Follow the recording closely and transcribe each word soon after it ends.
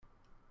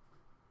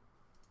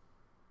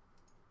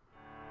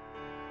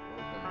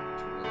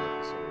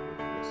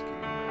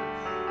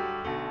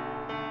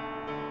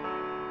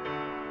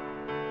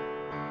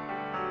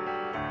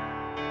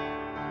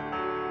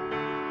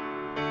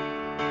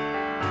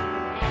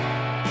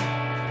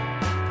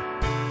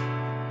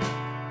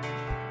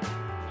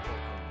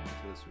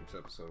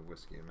episode of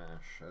Whiskey and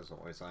Mash. As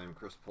always, I am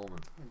Chris Pullman.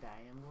 And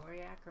I am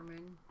Lori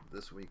Ackerman.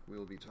 This week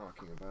we'll be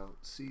talking about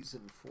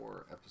Season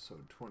 4,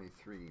 Episode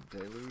 23,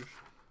 Deluge,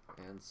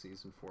 and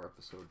Season 4,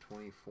 Episode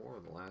 24,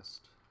 the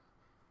last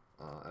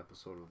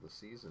episode of the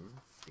season,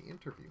 The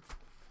Interview.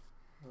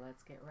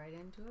 Let's get right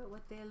into it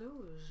with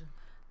Deluge.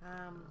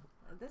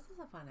 This is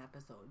a fun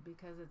episode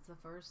because it's the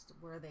first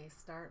where they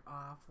start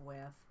off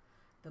with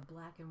the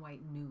black and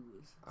white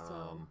news.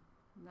 So,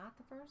 not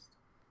the first?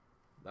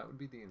 That would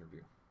be The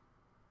Interview.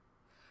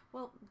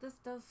 Well, this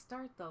does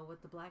start, though,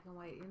 with the black and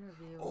white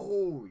interview.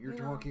 Oh, you're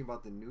talking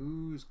about the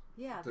news?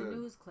 Yeah, the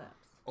news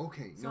clips.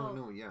 Okay,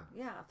 yeah.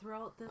 Yeah,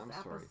 throughout this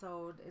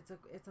episode, it's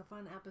a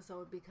fun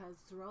episode because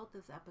throughout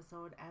this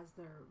episode, as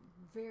they're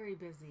very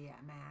busy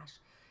at MASH,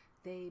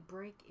 they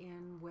break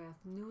in with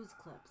news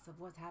clips of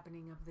what's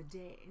happening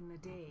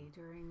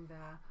during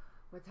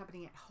what's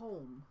happening at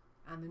home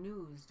on the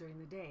news during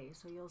the day.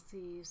 So you'll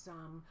see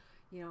some,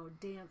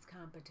 dance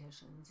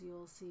competitions.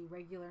 You'll see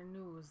regular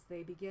news.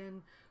 They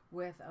begin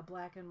with a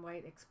black and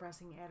white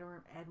expressing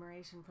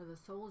admiration for the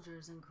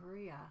soldiers in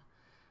Korea.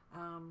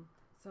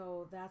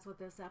 So that's what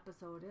this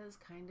episode is,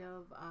 kind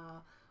of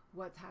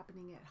what's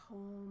happening at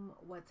home,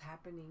 what's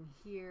happening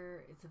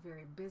here. It's a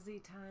very busy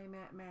time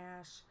at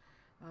MASH.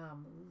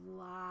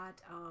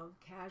 Lot of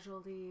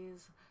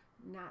casualties,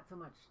 not so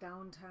much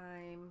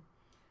downtime,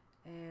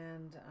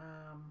 and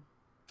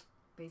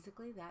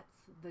basically that's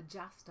the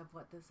gist of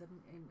what this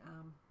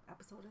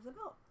episode is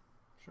about.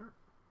 Sure.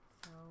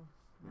 So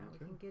now we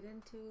can get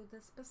into the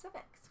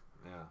specifics.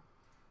 Yeah.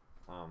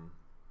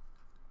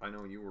 I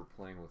know you were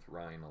playing with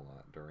Ryan a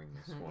lot during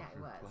this one. Yeah,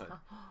 it was. But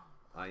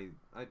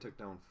I took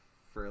down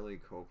fairly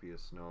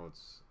copious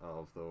notes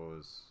of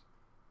those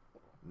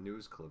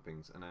news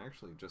clippings, and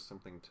actually just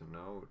something to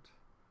note,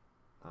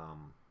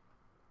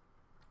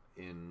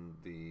 in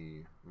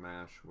the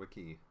MASH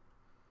wiki,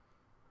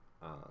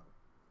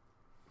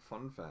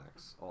 fun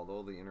facts,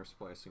 although the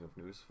intersplicing of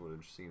news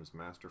footage seems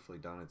masterfully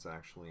done, it's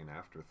actually an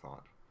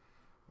afterthought.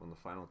 When the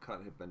final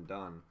cut had been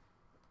done,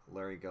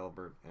 Larry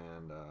Gelbart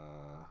and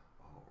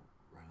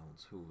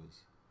Reynolds,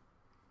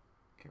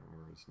 can't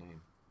remember his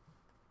name,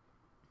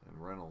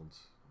 and Reynolds,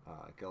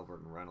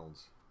 Gelbart and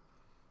Reynolds,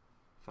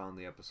 found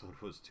the episode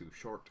was too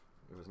short.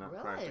 It was not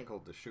practical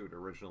to shoot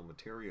original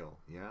material.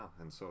 Yeah,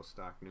 and so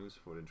stock news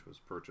footage was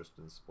purchased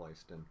and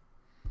spliced in.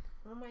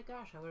 Oh my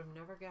gosh, I would have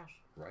never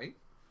guessed. Right?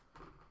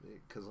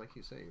 Because, like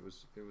you say, it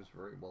was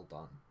very well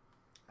done.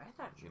 I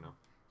thought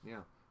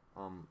Yeah.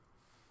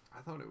 I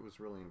thought it was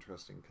really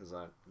interesting because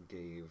that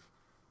gave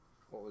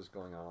what was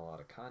going on a lot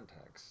of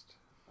context.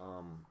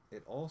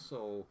 It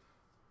also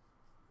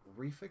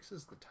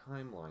refixes the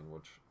timeline,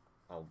 which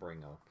I'll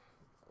bring up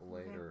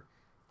later.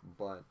 Okay.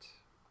 But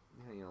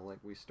like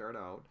we start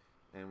out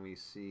and we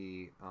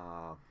see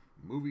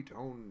Movie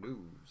Tone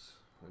News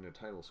in a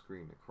title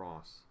screen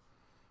across,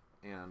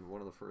 and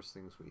one of the first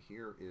things we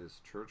hear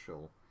is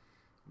Churchill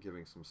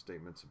giving some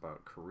statements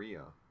about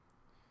Korea,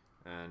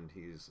 and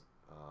he's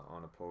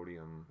on a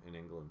podium in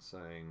England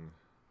saying,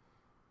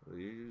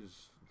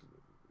 "These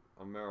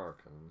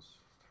Americans,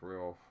 3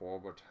 or 4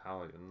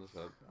 battalions,"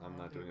 I'm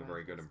not doing a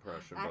very good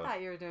impression, I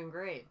thought you were doing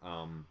great,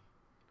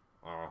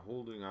 are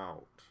holding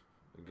out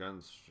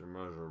against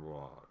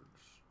Mujahideen,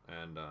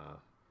 and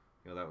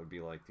that would be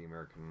like the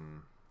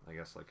American, I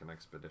guess, like an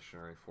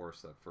expeditionary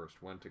force that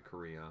first went to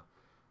Korea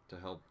to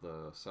help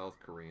the South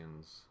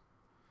Koreans,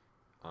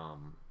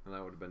 and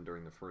that would have been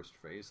during the first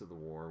phase of the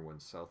war when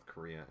South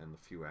Korea and the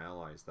few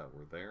allies that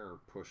were there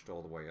pushed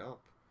all the way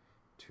up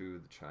to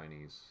the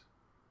Chinese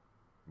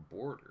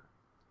border,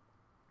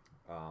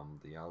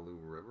 the Yalu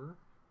River.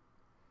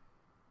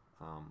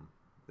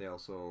 They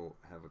also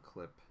have a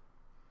clip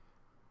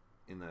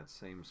in that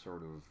same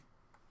sort of,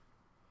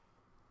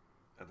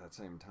 at that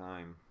same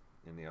time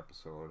in the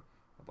episode,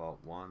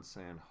 about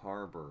Wonsan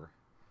Harbor,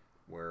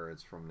 where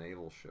it's from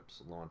naval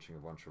ships launching a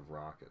bunch of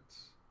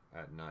rockets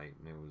at night,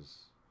 and it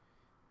was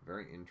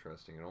very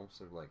interesting. It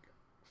almost looked like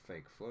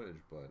fake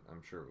footage, but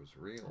I'm sure it was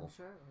real. I'm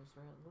sure it was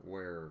real.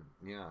 Where,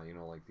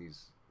 like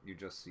these, you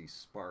just see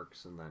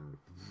sparks and then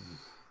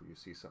you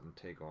see something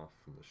take off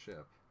from the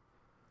ship.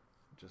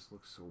 It just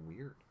looks so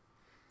weird.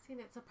 See,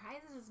 and it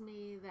surprises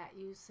me that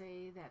you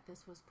say that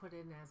this was put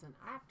in as an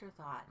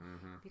afterthought,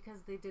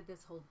 because they did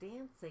this whole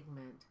dance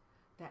segment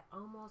that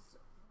almost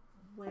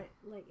went,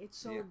 like, it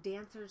showed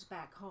dancers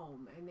back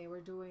home, and they were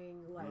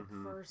doing, like,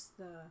 first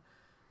the,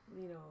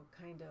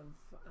 kind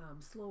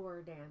of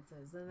slower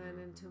dances, and then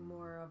into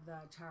more of the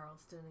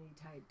Charleston-y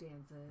type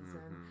dances,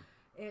 and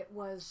it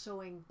was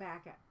showing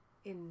back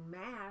in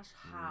MASH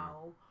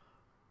how...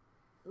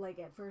 Like,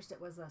 at first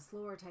it was a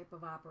slower type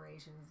of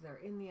operations. They're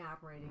in the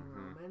operating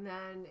room. And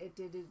then it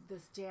did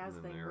this jazz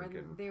thing where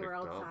they were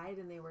outside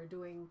and they were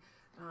doing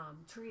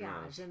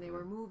triage. And they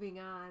were moving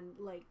on,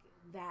 like,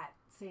 that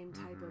same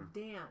type of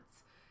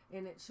dance.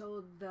 And it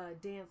showed the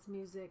dance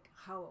music,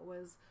 how it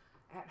was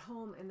at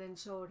home, and then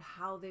showed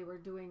how they were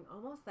doing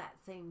almost that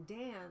same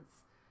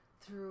dance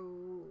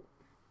through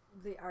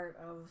the art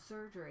of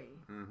surgery.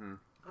 Mm-hmm.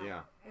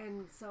 Yeah.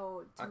 And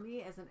so to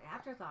me, as an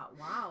afterthought,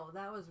 wow,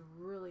 that was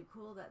really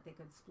cool that they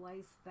could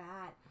splice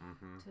that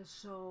to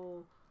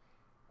show.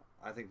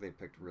 I think they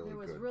picked really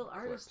good. There was real clips.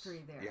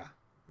 artistry there. Yeah.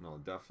 No,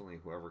 definitely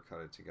whoever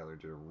cut it together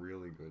did a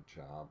really good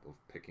job of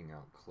picking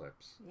out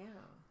clips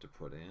to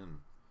put in.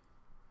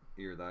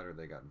 Either that or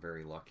they got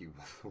very lucky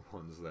with the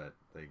ones that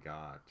they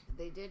got.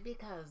 They did,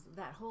 because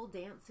that whole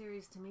dance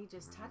series to me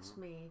just touched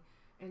me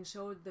and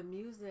showed the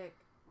music.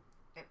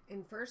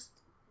 And first,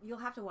 you'll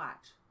have to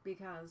watch,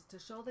 because to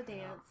show the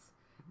dance,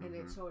 and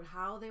it showed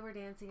how they were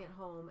dancing at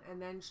home,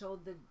 and then showed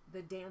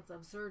the dance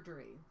of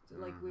surgery. So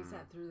like we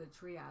sat through the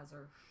triage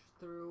or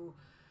through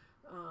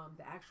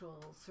the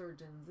actual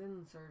surgeons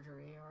in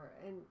surgery,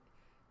 and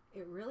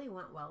it really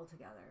went well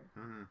together.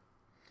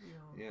 You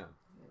know, yeah.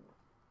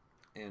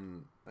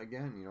 And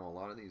again, you know, a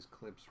lot of these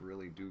clips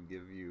really do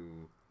give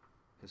you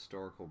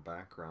historical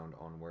background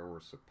on where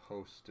we're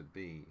supposed to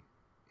be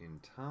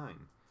in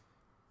time.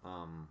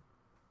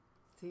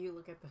 So you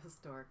look at the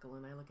historical,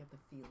 and I look at the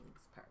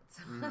feelings parts.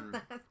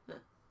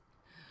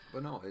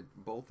 But no,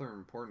 both are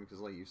important,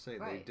 because, like you say,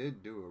 they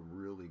did do a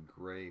really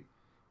great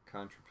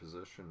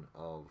contraposition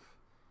of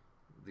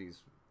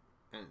these,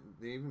 and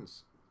they even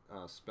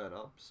sped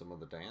up some of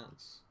the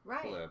dance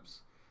clips,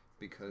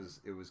 because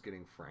it was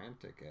getting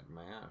frantic at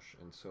MASH,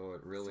 and so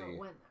it really...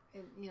 So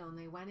and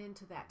they went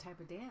into that type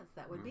of dance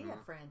that would be a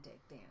frantic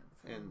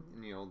dance. And,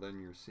 you know, then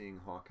you're seeing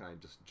Hawkeye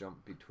just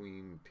jump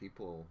between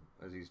people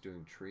as he's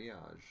doing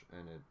triage,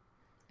 and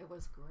it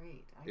was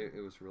great.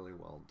 It was really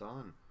well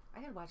done.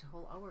 I could watch a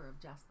whole hour of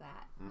just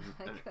that.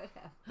 I could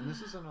have. And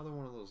this is another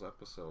one of those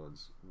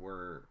episodes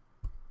where,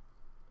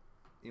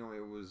 you know,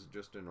 it was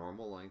just a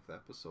normal length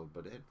episode,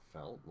 but it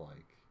felt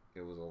like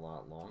it was a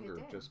lot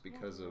longer just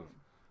because of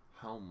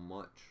how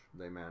much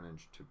they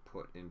managed to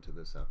put into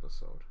this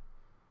episode.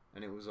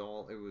 And it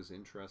was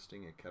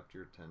interesting. It kept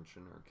your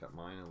attention, or kept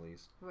mine at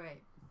least.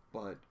 Right.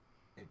 But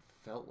it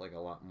felt like a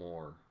lot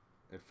more.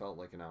 It felt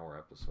like an hour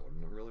episode,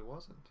 and it really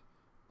wasn't.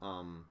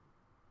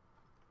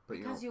 But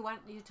because you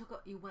went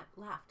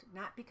left,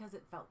 not because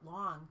it felt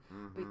long,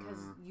 because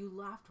you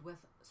left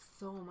with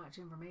so much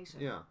information.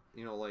 Yeah,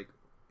 you know, like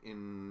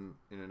in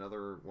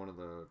another one of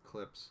the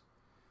clips,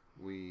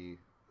 we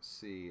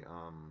see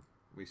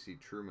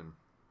Truman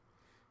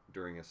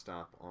during a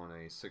stop on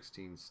a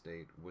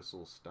 16-state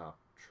whistle-stop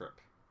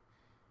trip.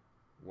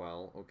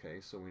 Well,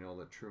 okay, so we know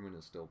that Truman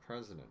is still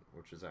president,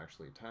 which is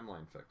actually a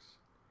timeline fix.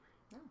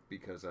 Oh.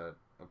 Because at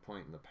a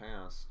point in the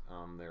past,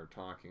 they're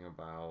talking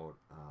about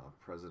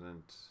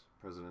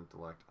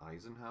President-elect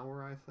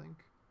Eisenhower, I think.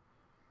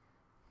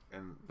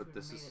 But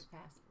this is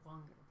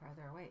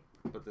farther away.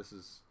 But this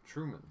is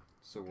Truman,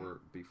 so we're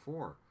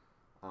before.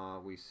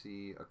 We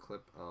see a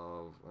clip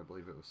of, I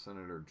believe it was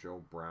Senator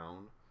Joe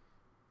Brown,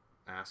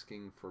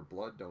 asking for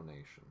blood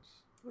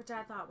donations, which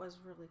I thought was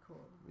really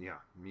cool. Yeah,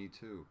 me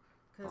too.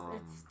 Because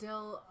it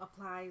still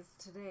applies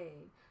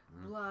today.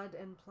 Blood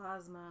and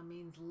plasma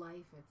means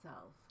life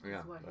itself.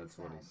 Yeah, that's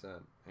what he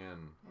said.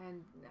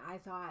 And I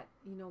thought,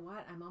 you know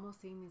what? I'm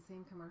almost seeing these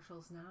same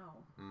commercials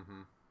now.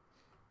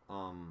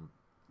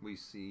 We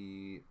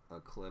see a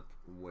clip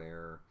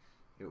where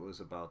it was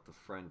about the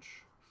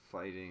French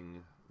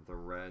fighting the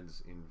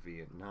Reds in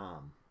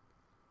Vietnam,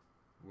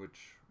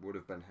 which would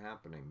have been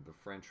happening. The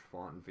French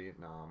fought in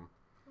Vietnam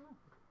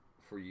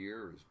for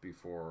years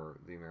before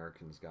the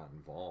Americans got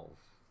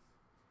involved.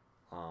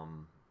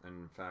 And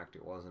in fact,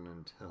 it wasn't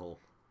until...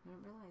 I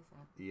didn't realize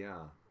that.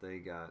 Yeah, they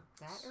got...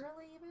 That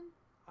early even?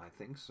 I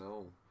think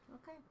so.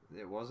 Okay.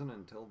 It wasn't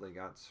until they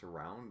got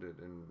surrounded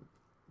and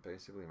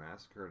basically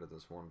massacred at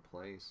this one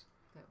place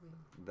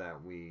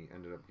that we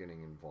ended up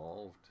getting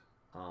involved.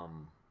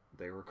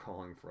 They were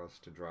calling for us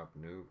to drop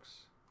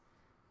nukes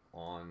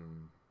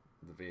on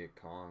the Viet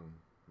Cong,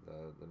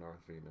 the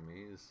North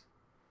Vietnamese.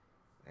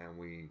 And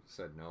we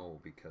said no,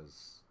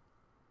 because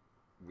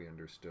we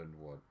understood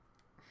what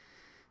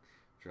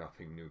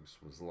dropping nukes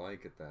was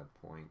like at that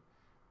point.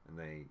 And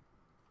they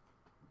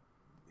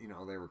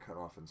were cut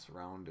off and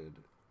surrounded,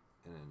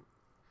 and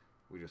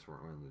we just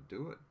weren't willing to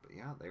do it. But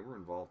yeah, they were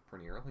involved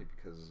pretty early,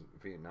 because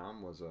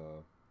Vietnam was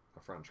a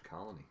French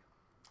colony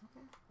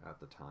at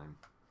the time.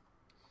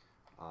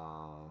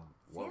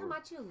 See how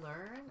much you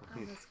learn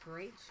on this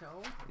great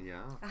show?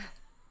 Yeah.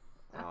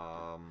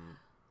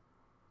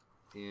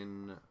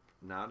 In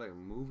not a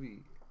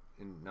movie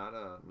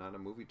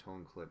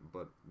tone clip,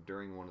 but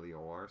during one of the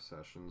OR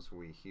sessions,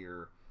 we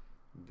hear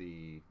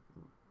the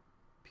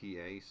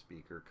PA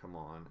speaker come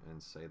on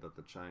and say that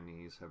the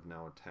Chinese have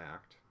now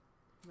attacked.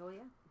 Oh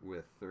yeah.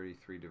 With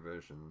 33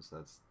 divisions,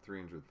 that's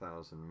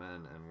 300,000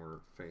 men, and we're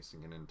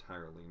facing an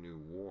entirely new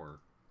war.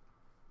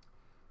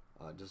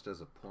 Just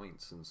as a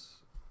point, since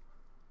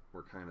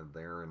we're kind of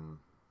there in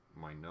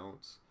my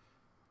notes,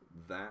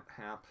 that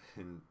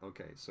happened.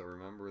 Okay, so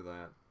remember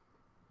that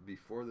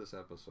before this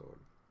episode,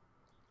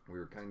 we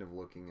were kind of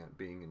looking at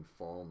being in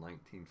fall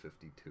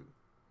 1952.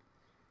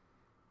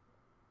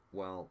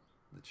 Well,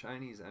 the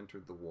Chinese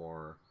entered the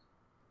war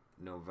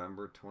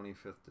November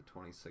 25th to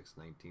 26th,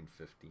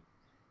 1950.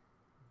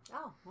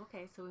 Oh,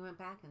 okay. So we went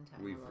back in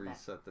time. We've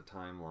reset the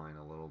timeline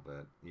a little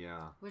bit.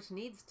 Yeah. Which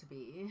needs to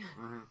be.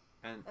 Mm-hmm.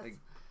 And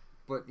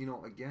but you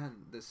know,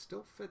 again, this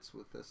still fits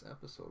with this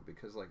episode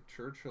because, like,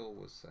 Churchill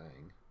was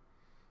saying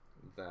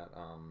that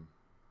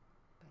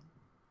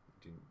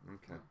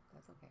okay. No,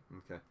 that's okay.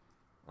 Okay.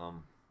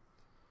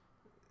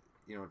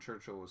 You know,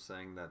 Churchill was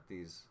saying that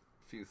these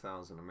few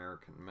thousand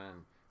American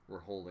men were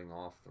holding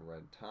off the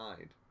Red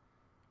Tide.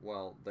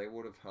 Well, they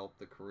would have helped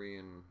the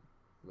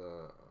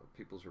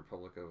People's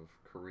Republic of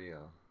Korea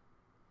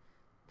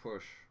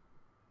push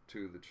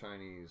to the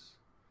Chinese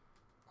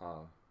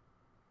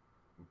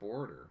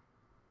border,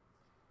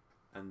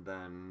 and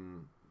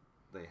then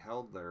they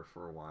held there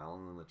for a while,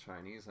 and then the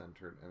Chinese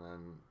entered and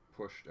then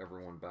pushed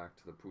everyone back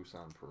to the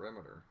Pusan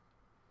perimeter,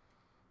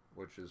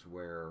 which is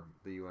where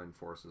the UN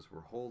forces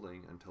were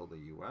holding until the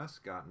US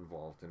got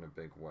involved in a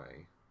big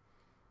way,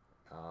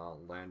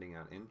 landing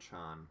at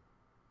Incheon,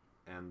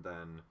 and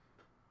then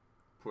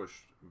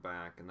pushed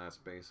back, and that's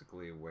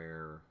basically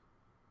where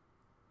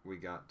we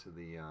got to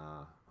the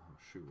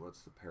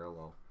what's the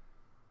parallel?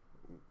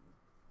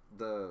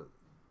 The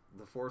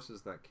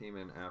forces that came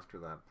in after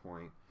that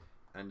point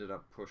ended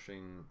up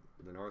pushing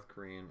the North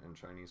Korean and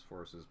Chinese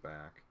forces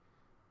back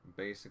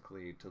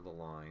basically to the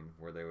line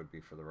where they would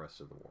be for the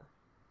rest of the war.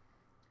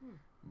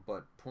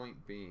 But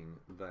point being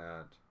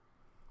that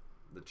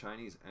the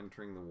Chinese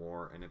entering the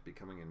war and it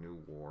becoming a new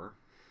war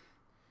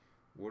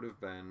would have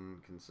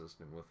been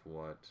consistent with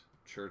what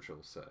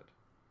Churchill said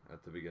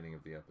at the beginning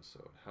of the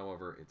episode.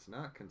 However, it's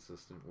not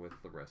consistent with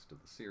the rest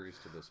of the series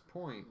to this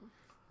point.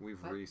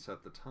 We've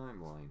reset the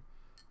timeline.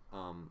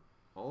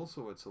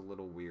 Also, it's a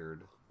little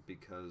weird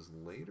because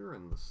later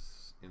in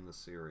the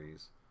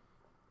series,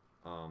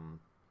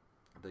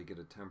 they get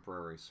a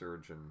temporary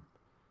surgeon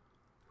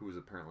who is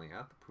apparently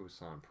at the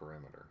Pusan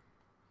perimeter,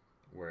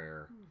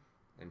 where,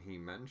 and he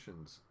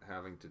mentions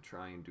having to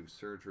try and do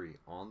surgery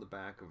on the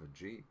back of a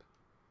jeep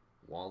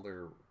while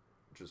they're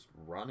just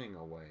running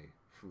away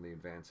from the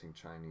advancing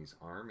Chinese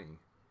army,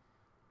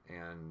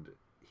 and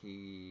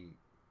he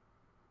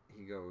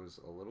goes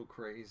a little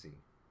crazy.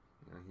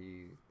 You know,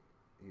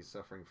 he's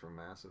suffering from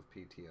massive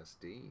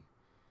PTSD,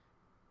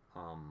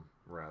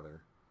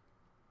 rather,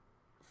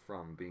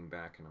 from being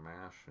back in a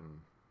MASH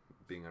and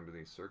being under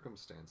these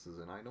circumstances,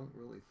 and I don't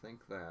really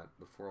think that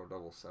the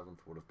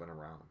 4077th would have been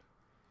around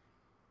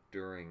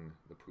during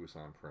the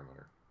Pusan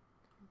perimeter.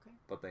 Okay.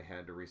 But they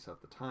had to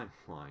reset the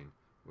timeline,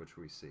 which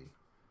we see.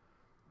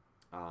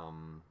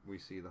 We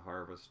see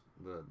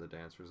the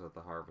dancers at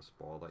the Harvest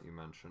Ball that you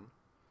mentioned.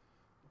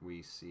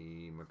 We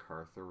see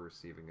MacArthur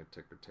receiving a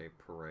ticker tape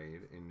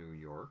parade in New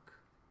York.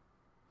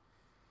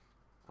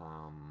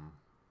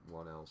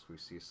 What else? We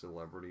see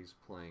celebrities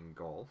playing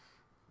golf.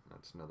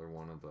 That's another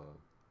one of the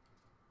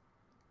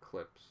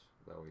clips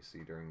that we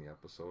see during the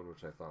episode,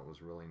 which I thought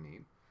was really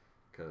neat,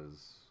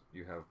 because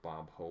you have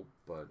Bob Hope,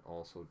 but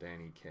also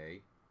Danny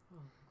Kaye. Oh,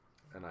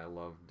 okay. And I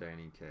love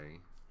Danny Kaye.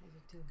 I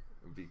do too.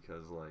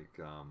 Because, like,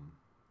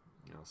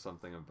 you know,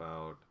 something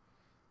about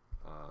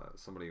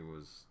somebody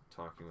was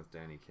talking with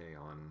Danny Kaye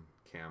on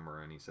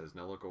camera, and he says,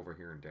 "Now look over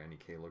here," and Danny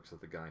Kaye looks at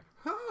the guy,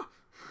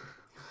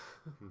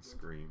 and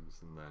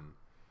screams,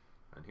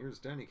 and here's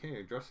Danny Kaye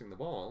addressing the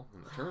ball,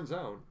 and it turns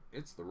out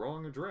it's the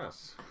wrong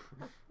address.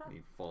 And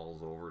he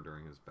falls over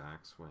during his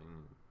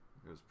backswing.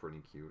 It was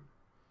pretty cute.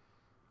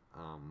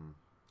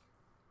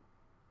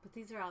 But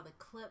these are all the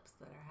clips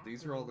that are happening.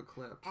 These are all the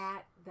clips.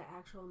 At the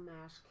actual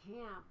MASH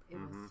camp, it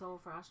was so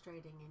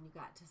frustrating, and you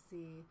got to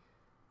see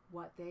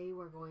what they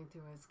were going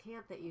through as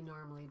camp that you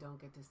normally don't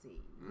get to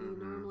see. You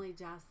normally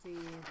just see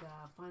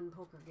the fun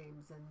poker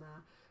games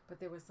but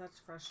there was such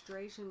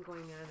frustration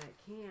going on at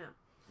camp.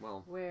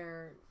 Well,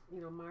 where,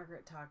 you know,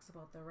 Margaret talks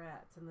about the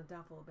rats and the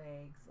duffel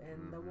bags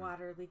and the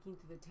water leaking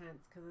through the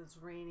tents because it's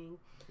raining.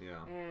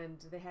 Yeah. And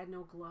they had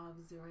no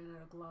gloves. They ran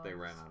out of gloves. They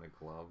ran out of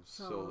gloves,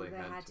 so they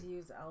had to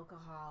use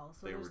alcohol.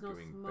 So they there's were no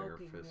doing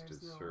smoking. Bare-fisted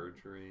There's no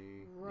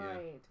surgery.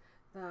 Right.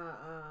 Yeah.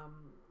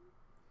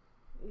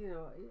 You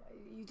know,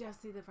 you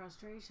just see the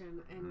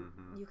frustration, and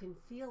you can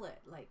feel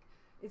it. Like,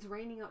 it's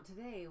raining out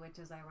today, which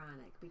is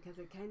ironic because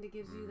it kind of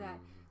gives you that.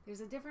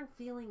 There's a different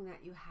feeling that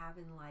you have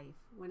in life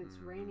when it's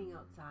raining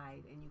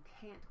outside and you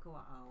can't go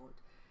out.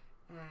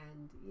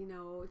 And, you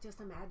know,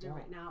 just imagine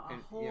right now a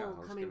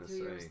hole coming through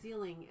your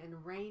ceiling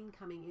and rain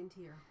coming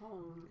into your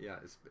home. Yeah,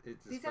 it's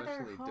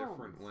especially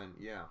different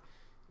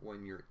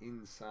when you're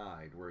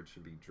inside where it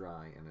should be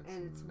dry and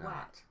it's not.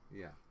 Wet.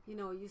 Yeah. You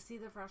know, you see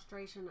the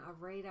frustration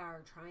of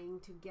Radar trying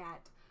to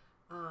get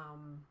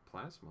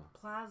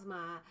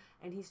plasma,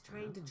 and he's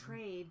trying to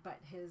trade, but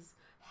his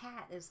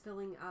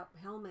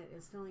helmet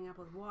is filling up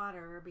with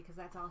water because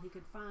that's all he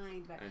could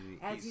find. But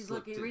as he's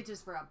looking,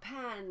 reaches for a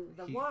pen,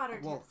 the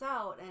water tips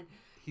out, and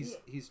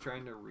he's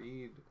trying to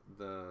read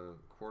the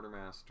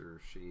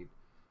quartermaster sheet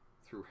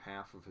through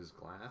half of his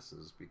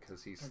glasses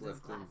because his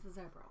glasses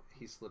are broke.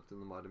 He slipped in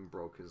the mud and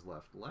broke his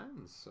left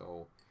lens.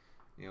 So,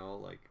 you know,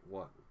 like,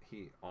 what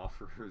he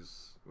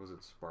offers, was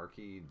it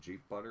Sparky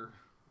Jeep butter?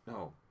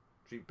 No,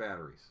 Jeep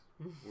batteries.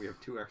 We have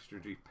 2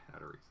 extra Jeep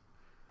batteries.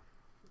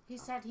 He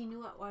said he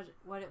knew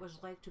what it was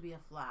like to be a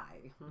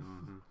fly.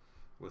 Mm-hmm.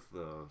 With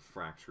the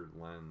fractured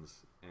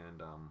lens.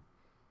 And,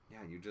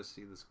 yeah, you just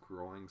see this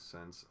growing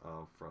sense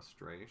of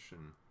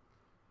frustration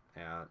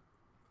at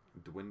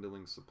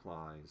dwindling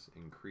supplies,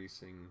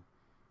 increasing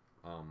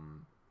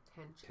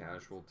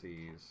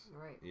casualties.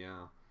 Right.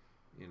 Yeah.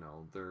 You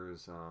know,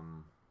 there's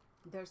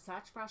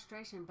such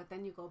frustration, but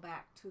then you go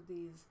back to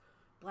these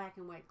black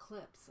and white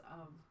clips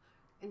of,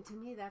 and to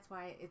me that's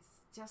why it's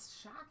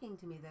just shocking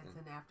to me that's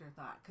an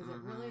afterthought, because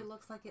it really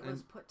looks like it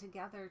was put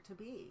together to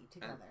be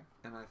together.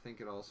 And I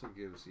think it also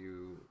gives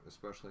you,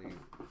 especially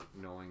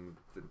knowing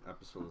the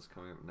episode that's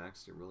coming up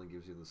next, it really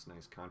gives you this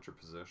nice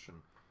contraposition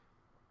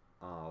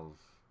of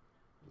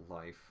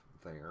life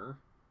there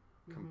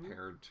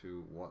compared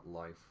to what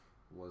life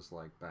was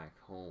like back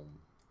home,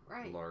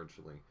 right?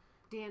 Largely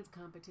dance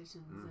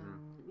competitions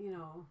and, you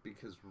know,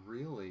 because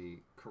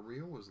really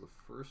Korea was the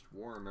first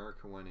war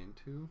America went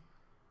into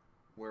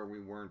where we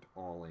weren't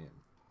all in.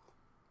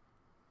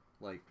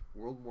 Like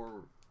World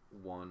War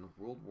One,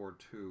 World War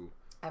Two,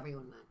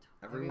 everyone went.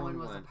 Everyone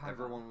went.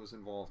 Everyone was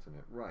involved in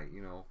it, right?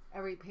 You know,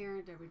 every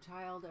parent, every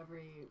child,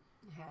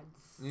 had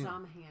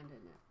some hand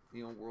in it.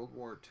 You know, World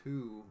War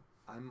Two.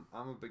 I'm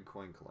a big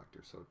coin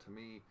collector, so to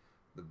me,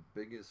 the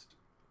biggest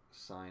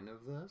sign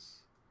of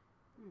this,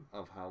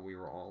 of how we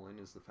were all in,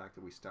 is the fact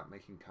that we stopped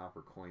making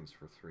copper coins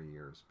for 3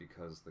 years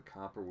because the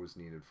copper was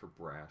needed for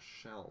brass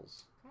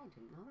shells. I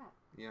didn't know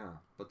that. Yeah,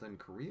 but then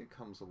Korea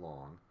comes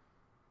along.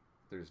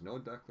 There's no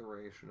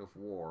declaration of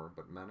war,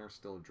 but men are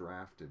still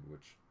drafted,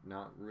 which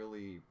not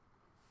really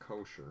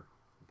kosher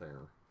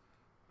there.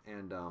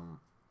 And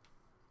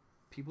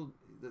people,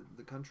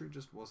 the country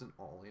just wasn't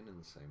all in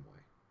the same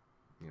way.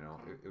 You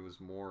know, it was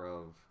more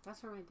of...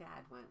 That's where my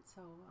dad went,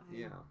 so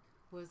I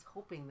was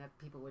hoping that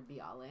people would be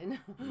all in.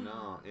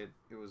 No,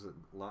 it was a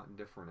lot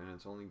different, and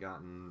it's only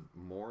gotten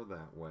more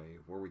that way,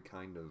 where we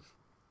kind of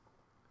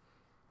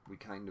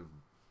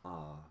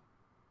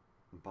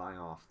buy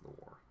off the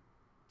war.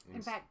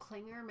 In fact,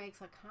 Klinger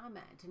makes a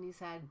comment, and he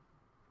said,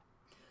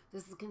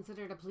 "This is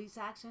considered a police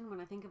action. When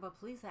I think of a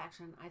police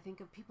action, I think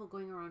of people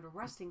going around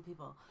arresting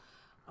people.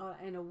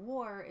 And a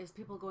war is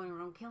people going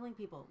around killing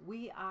people.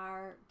 We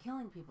are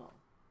killing people."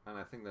 And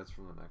I think that's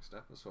from the next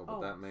episode, but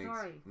that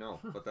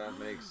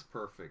makes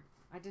perfect.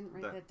 I didn't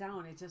write that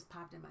down. It just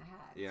popped in my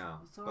head. Yeah,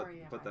 so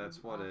sorry. But that's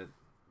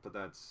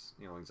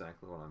you know,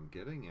 exactly what I'm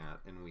getting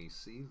at, and we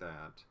see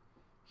that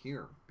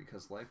here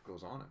because life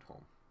goes on at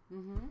home.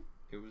 Mm-hmm.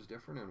 It was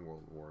different in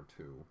World War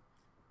II.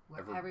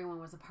 Where everyone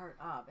was a part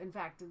of. In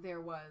fact, there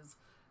was,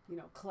 you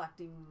know,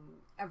 collecting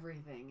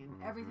everything,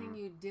 and everything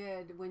you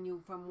did when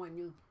you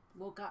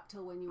woke up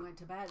till when you went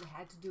to bed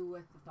had to do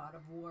with the thought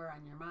of war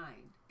on your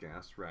mind.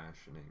 Gas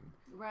rationing.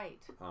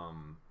 Right.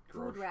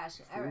 Food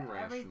rationing.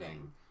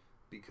 Everything.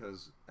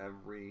 Because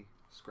every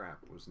scrap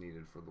was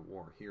needed for the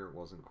war. Here it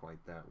wasn't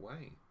quite that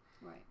way.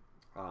 Right.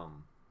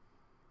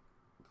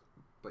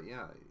 But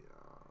yeah,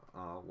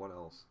 what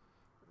else?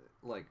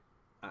 Like,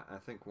 I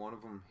think one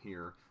of them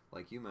here,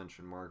 like you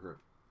mentioned, Margaret,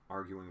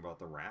 arguing about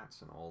the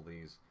rats and all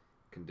these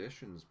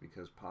conditions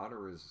because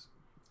Potter is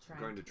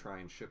going to try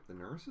and ship the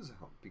nurses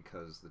out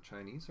because the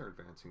Chinese are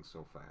advancing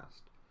so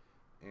fast.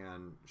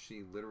 And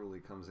she literally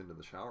comes into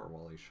the shower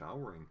while he's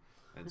showering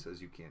and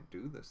says, "You can't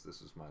do this.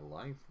 This is my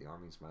life. The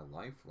army's my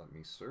life. Let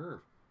me serve."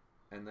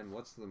 And then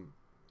what's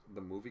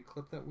the movie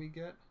clip that we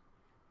get?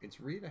 It's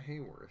Rita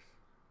Hayworth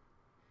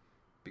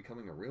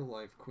becoming a real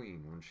life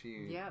queen when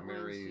she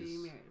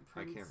marries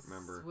Prince, I can't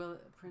remember,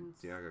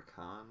 Prince Diaga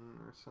Khan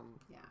or something.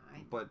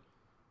 Yeah, but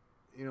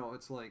you know,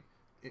 it's like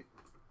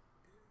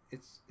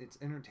it's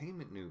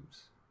entertainment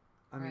news.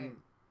 I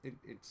mean,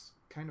 it's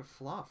kind of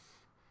fluff.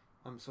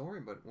 I'm sorry,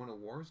 but when a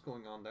war's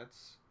going on,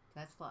 that's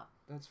fluff.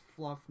 That's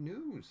fluff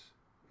news.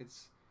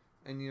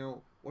 And you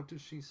know, what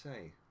does she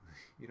say?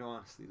 You know,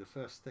 honestly, the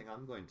first thing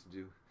I'm going to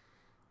do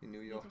in New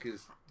York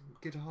is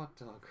get a hot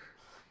dog.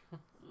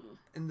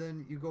 And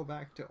then you go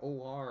back to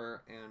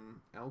OR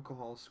and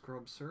alcohol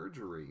scrub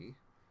surgery.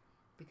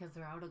 Because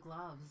they're out of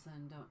gloves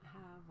and don't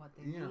have what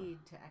they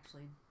need to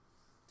actually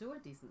do a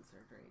decent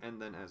surgery.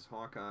 And then as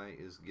Hawkeye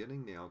is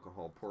getting the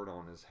alcohol poured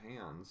on his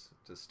hands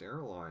to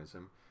sterilize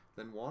him,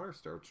 then water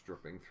starts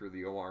dripping through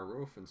the OR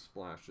roof and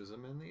splashes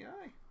him in the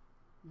eye.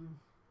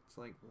 It's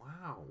like,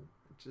 wow.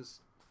 It's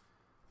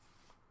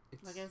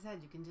like I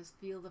said, you can just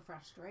feel the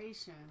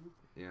frustration.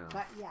 Yeah.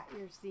 But yeah,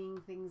 you're seeing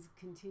things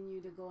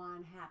continue to go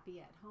on happy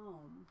at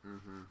home.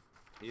 Mm-hmm.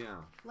 Yeah.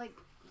 Like,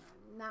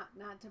 not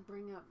to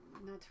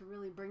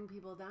really bring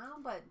people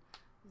down, but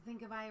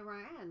think of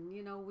Iran.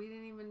 You know, we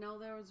didn't even know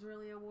there was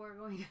really a war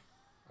going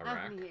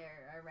on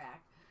here.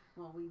 Iraq.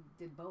 Well, we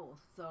did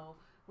both. So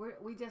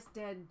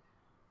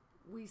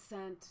we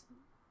sent,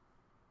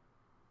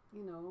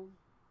 you know,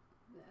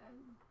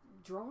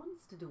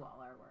 drones to do all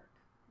our work.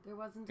 There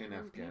wasn't in even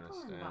Afghanistan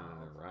people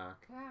involved. and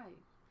Iraq.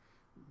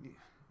 Right.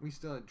 We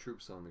still had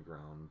troops on the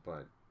ground,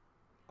 but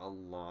a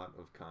lot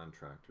of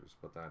contractors.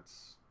 But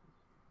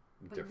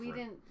But different. we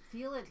didn't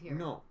feel it here.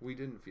 No, we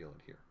didn't feel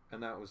it here.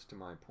 And that was to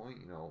my point,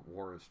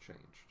 war has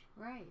changed.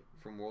 Right.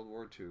 From World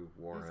War II,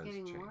 war has changed.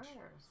 It's getting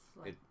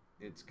worse.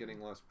 It's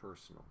getting less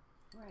personal.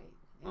 Right.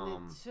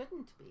 And it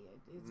shouldn't be.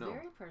 It's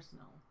very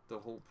personal. The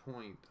whole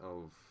point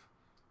of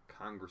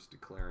Congress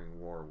declaring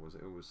war was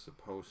it was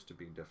supposed to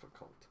be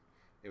difficult.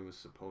 It was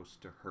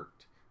supposed to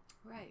hurt.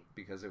 Right.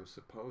 Because it was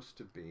supposed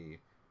to be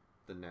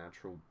the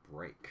natural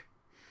break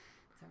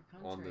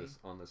on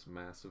this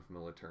massive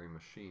military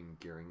machine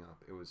gearing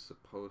up. It was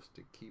supposed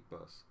to keep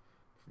us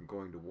from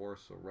going to war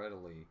so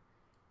readily,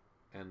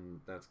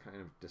 and that's kind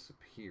of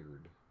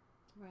disappeared.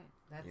 Right.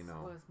 That's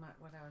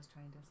what I was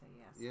trying to say.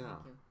 Yes. Yeah.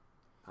 Thank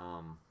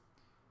you.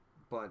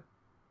 But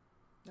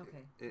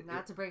okay,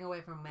 not to bring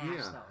away from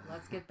MASH though.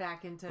 Let's get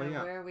back into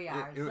where we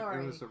are.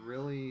 Sorry. It was a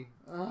really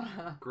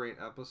great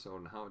episode,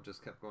 and how it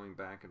just kept going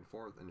back and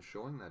forth and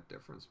showing that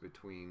difference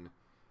between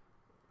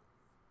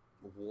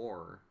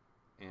war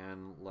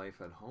and life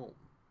at home.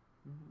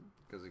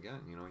 Because again,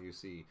 you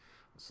see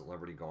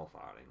celebrity golf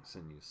outings,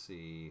 and you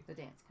see the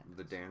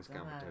dance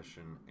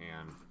competition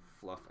and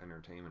fluff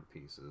entertainment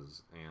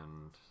pieces,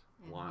 and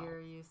wow.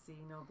 Here you see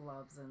no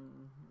gloves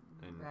and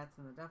rats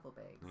in the duffel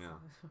bags.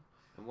 Yeah.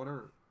 And what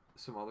are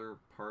some other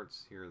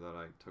parts here that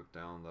I took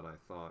down that I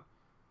thought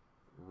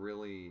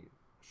really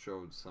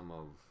showed some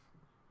of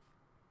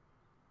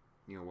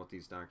what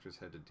these doctors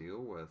had to deal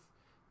with?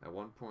 At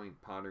one point,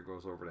 Potter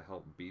goes over to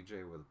help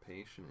BJ with a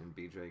patient, and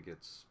BJ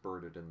gets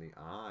spurted in the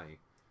eye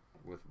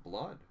with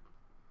blood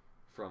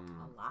from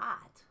a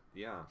lot.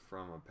 Yeah,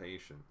 from a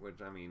patient. Which,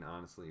 I mean,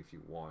 honestly, if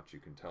you watch, you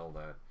can tell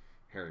that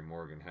Harry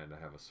Morgan had to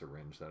have a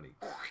syringe that he,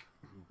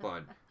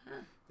 but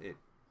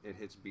it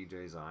hits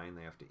BJ's eye and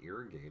they have to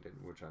irrigate it,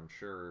 which I'm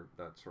sure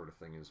that sort of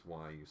thing is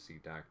why you see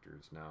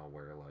doctors now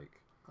wear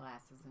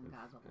glasses and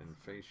goggles and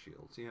face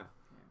shields. Yeah,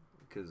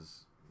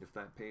 because if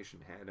that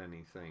patient had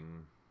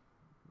anything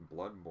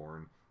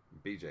bloodborne,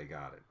 BJ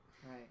got it.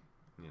 Right.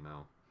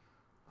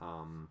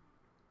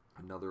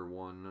 Another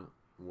one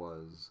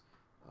was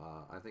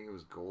I think it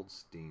was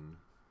Goldstein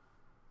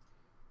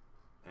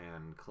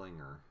and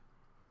Klinger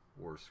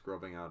were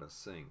scrubbing out a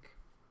sink,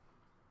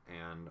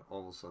 and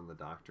all of a sudden the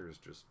doctors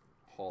just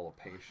haul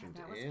a patient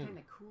that was in kind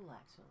of cool,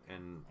 actually,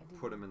 and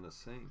put him in the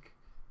sink,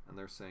 and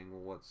they're saying,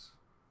 well,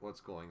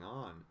 what's going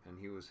on? And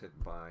he was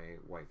hit by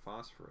white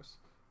phosphorus,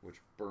 which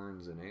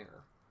burns in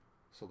air,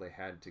 so they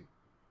had to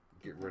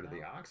get rid of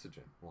the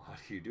oxygen. Well, how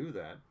do you do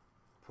that?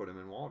 Put him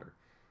in water.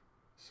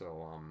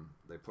 So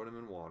they put him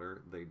in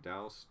water. They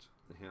doused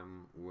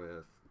him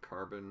with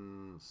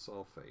carbon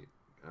sulfate,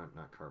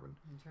 not carbon.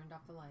 And turned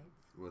off the lights.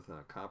 With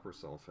copper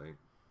sulfate,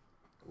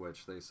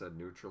 which they said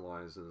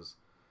neutralizes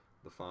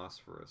the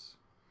phosphorus.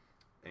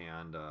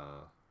 And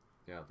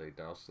they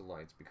doused the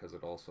lights because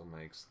it also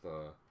makes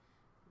the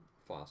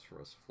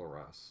phosphorus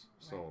fluoresce.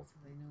 Right, so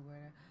they knew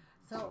where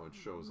to... So it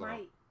shows up.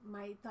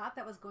 My thought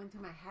that was going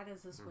through my head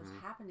as this was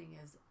happening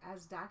is,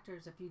 as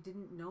doctors, if you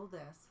didn't know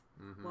this,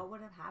 what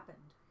would have happened?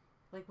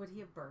 Would he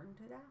have burned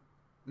to death?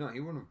 No,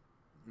 he wouldn't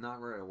have,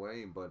 not right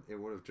away, but it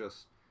would have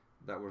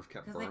that would have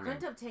kept burning. Because they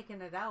couldn't have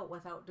taken it out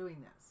without doing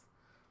this.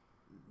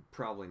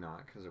 Probably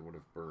not, because it would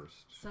have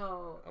burst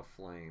a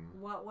flame.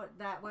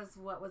 That was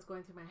what was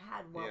going through my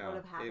head. What would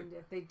have happened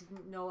if they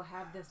didn't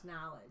have this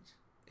knowledge?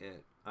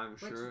 I'm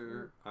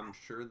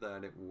sure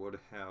that it would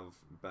have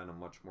been a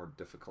much more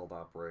difficult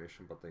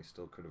operation, but they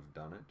still could have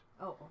done it.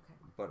 Oh, okay.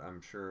 But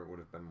I'm sure it would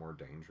have been more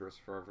dangerous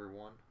for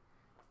everyone,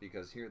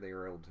 because here they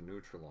were able to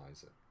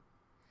neutralize it.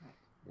 Right.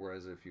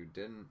 Whereas if you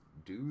didn't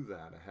do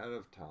that ahead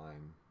of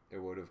time,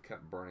 it would have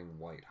kept burning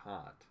white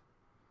hot.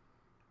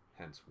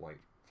 Hence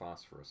white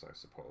phosphorus, I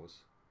suppose.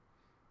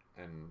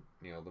 And,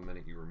 the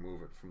minute you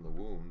remove it from the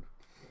wound...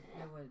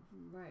 It would,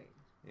 right.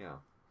 Yeah.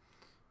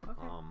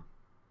 Okay.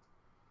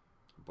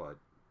 But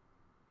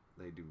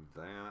they do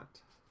that.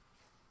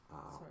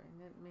 Sorry,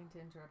 I didn't mean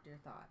to interrupt your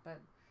thought, but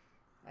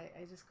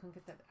I just couldn't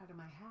get that out of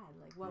my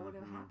head. What would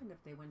have happened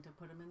if they went to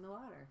put him in the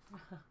water?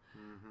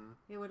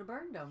 It would have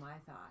burned him, I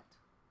thought.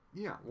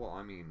 Yeah, well,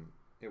 I mean,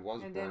 it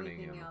was and burning him. And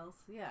anything else?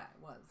 Yeah,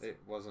 it was. It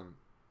wasn't,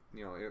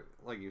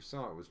 like you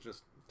saw, it was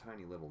just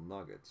tiny little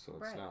nuggets, so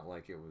it's not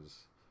like it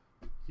was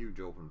huge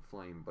open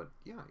flame, but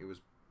yeah, it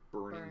was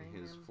burning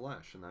his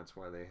flesh, and that's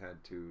why they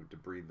had to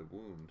debride the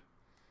wound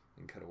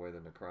and cut away the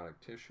necrotic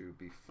tissue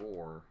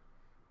before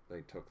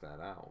they took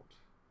that out.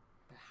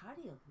 But how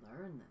do you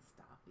learn this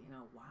stuff?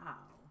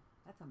 Wow,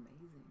 that's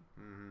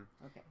amazing.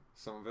 Okay.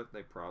 Some of it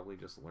they probably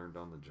just learned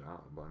on the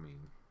job. I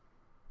mean,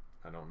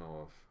 I don't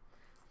know if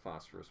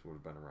phosphorus would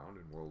have been around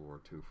in World War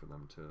II for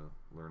them to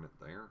learn it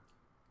there.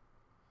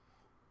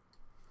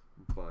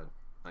 But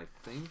I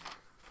think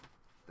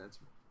that's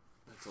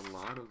a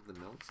lot of the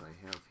notes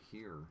I have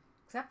here.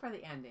 Except for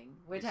the ending,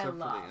 which I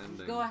love.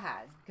 Go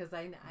ahead, because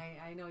I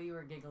know you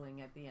were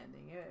giggling at the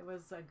ending. It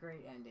was a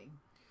great ending.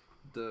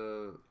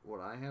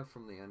 What I have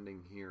from the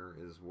ending here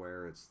is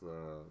where it's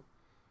the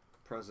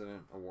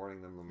president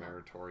awarding them the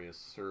Meritorious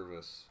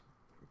Service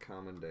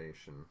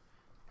Commendation,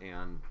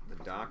 and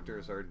the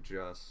doctors are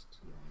just...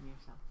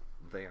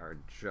 They are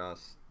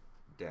just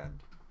dead.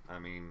 I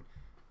mean,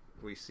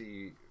 we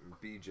see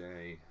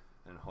BJ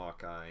and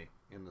Hawkeye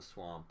in the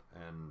swamp,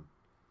 and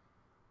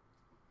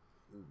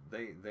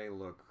they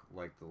look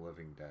like the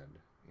living dead.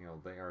 You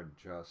know, they are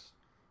just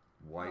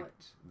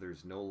wiped.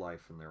 There's no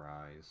life in their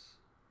eyes.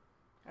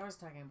 I was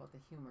talking about the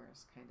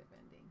humorous kind of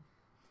ending.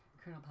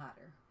 Colonel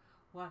Potter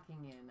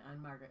walking in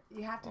on Margaret.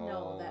 You have to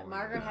know that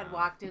Margaret had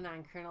walked in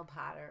on Colonel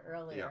Potter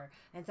earlier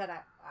and said,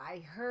 I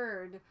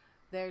heard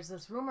there's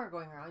this rumor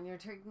going around. You're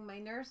taking my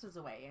nurses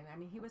away. And I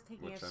mean, he was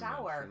taking a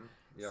shower.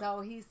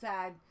 So he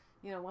said,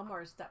 you know, one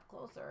more step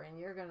closer and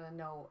you're going to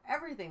know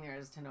everything there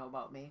is to know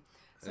about me.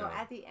 So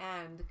at the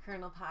end,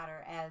 Colonel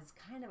Potter, as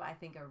kind of, I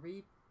think, a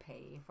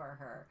repay for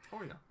her,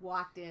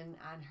 walked in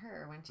on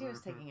her when she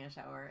was taking a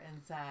shower and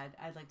said,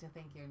 I'd like to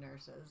thank your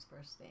nurses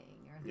for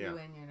staying, or you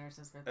and your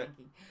nurses for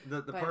thanking.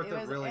 The part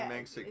that really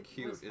makes it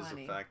cute is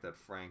the fact that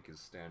Frank is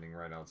standing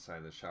right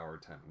outside the shower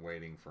tent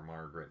waiting for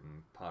Margaret,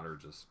 and Potter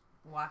just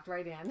walked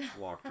right in.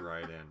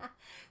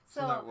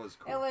 So that was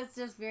cool. It was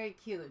just very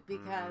cute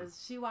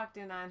because she walked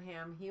in on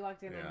him, he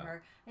walked in on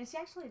her, and she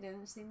actually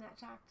didn't seem that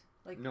shocked.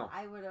 Like, no.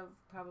 I would have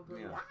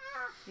probably,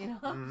 you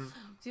know?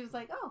 She was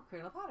like, oh,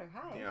 Colonel Potter,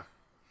 hi.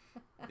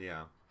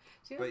 Yeah.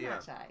 She was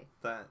not shy.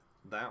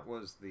 That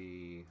was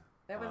the...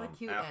 That was a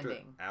cute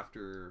ending.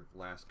 After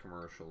last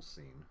commercial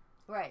scene.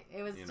 Right.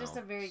 It was just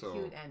a very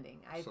cute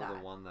ending, I thought. So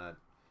the one that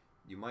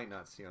you might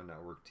not see on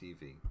network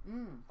TV.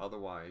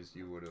 Otherwise,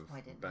 you would have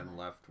been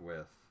left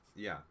with...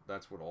 Yeah,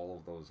 that's what all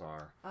of those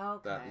are.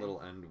 Okay. That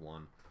little end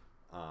one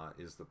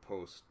is the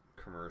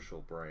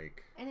post-commercial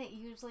break. And it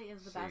usually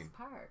is the best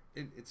part.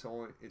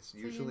 It's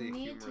usually a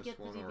humorous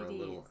one or a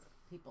little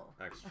people.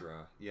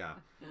 Extra. Yeah,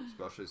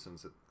 especially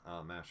since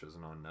MASH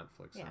isn't on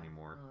Netflix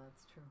anymore. Oh,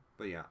 that's true.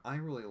 But yeah, I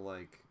really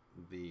like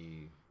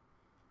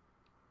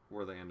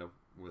where they end up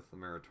with the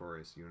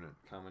meritorious unit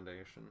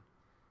commendation,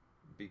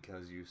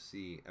 because you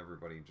see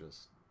everybody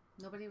just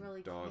nobody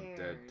really dog cared.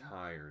 Dead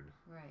tired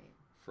right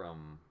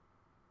from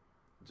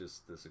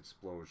just this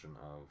explosion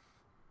of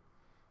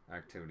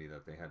activity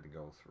that they had to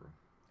go through.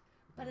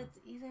 But it's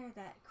either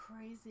that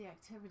crazy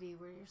activity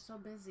where you're so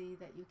busy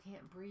that you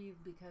can't breathe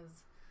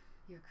because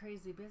you're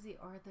crazy busy,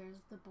 or there's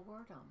the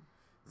boredom.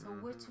 So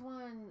which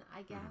one,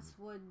 I guess,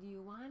 would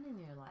you want in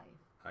your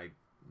life?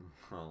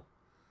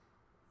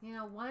 You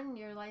know, one,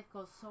 your life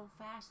goes so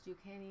fast you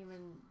can't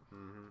even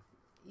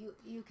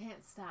you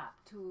can't stop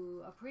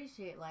to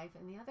appreciate life,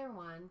 and the other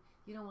one,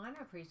 you don't want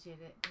to appreciate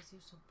it because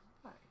you're so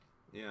bored.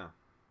 Yeah.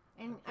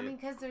 And I mean,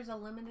 because there's a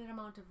limited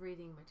amount of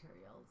reading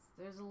materials.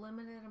 There's a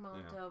limited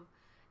amount of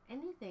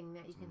anything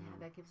that you can have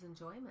that gives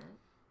enjoyment.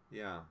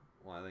 Yeah.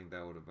 Well, I think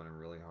that would have been a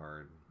really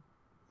hard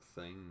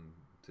thing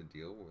to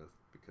deal with,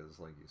 because,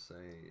 like you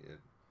say,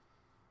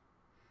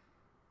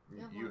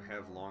 you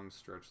have long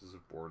stretches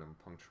of boredom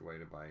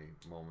punctuated by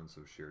moments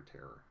of sheer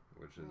terror,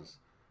 which is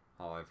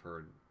how I've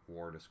heard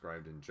war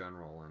described in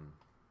general, and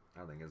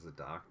I think as a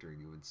doctor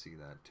you would see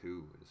that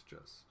too. It's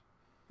just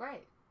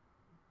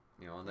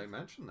you know, and they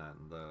mentioned that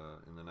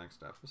in the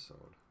next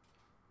episode.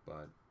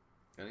 But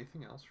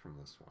anything else from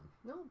this one?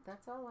 No,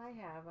 that's all I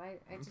have. I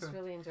just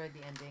really enjoyed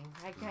the ending.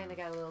 I kind of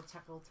got a little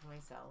chuckle to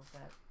myself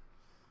that,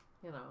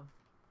 you know,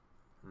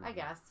 I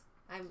guess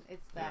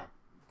it's that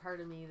part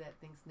of me that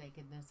thinks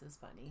nakedness is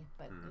funny,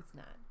 but it's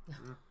not.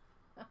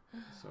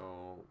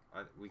 So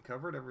we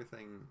covered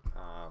everything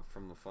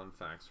from the fun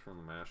facts from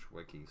the MASH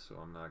wiki, so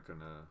I'm not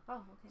gonna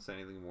say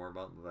anything more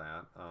about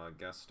that.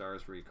 Guest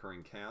stars,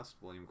 recurring cast: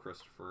 William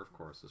Christopher, of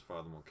course, is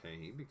Father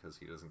Mulcahy, because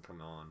he doesn't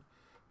come on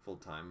full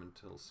time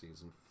until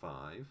season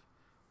 5.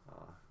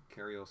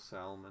 Carrie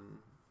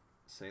Salem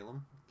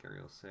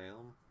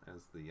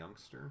as the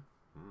youngster.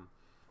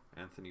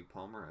 Anthony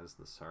Palmer as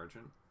the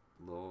sergeant.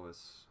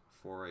 Lois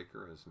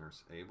Foraker as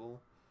Nurse Abel.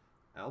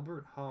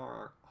 Albert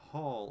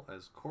Hall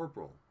as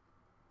Corporal.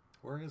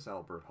 Where is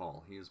Albert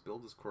Hall? He is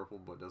billed as Corporal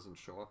but doesn't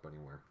show up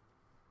anywhere.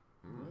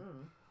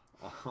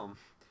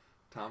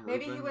 Tom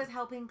Maybe Rubin, he was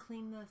helping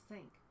clean the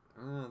sink.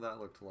 That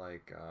looked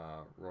like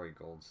Roy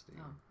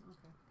Goldstein.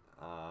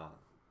 Oh,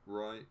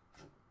 okay.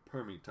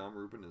 Tom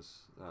Rubin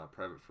is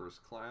Private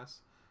First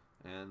Class,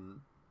 and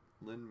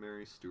Lynn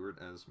Mary Stewart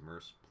as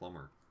Merce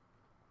Plummer.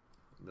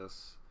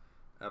 This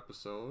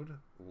episode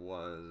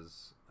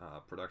was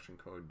production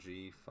code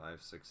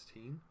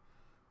G516,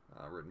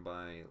 written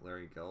by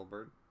Larry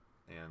Gelbart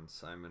and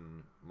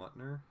Simon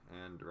Mutner,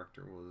 and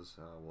director was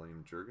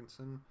William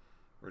Jurgensen.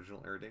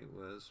 Original air date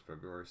was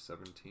February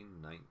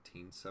 17,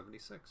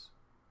 1976.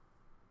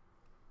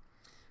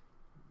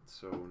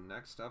 So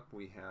next up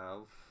we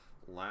have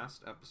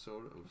last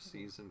episode of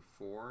season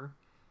 4,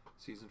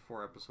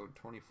 episode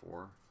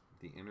 24,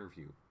 The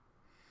Interview.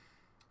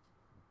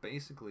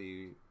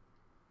 Basically,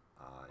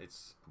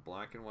 it's a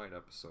black and white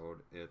episode.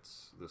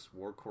 It's this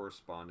war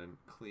correspondent,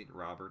 Cleet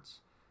Roberts,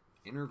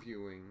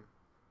 interviewing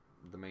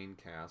the main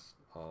cast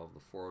of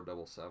the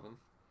 4077th,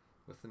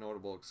 with the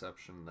notable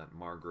exception that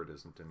Margaret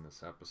isn't in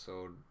this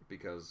episode,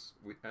 because,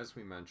 as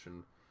we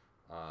mentioned,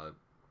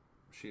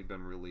 she had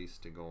been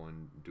released to go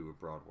and do a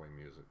Broadway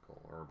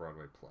musical, or a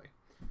Broadway play.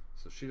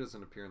 So she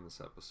doesn't appear in this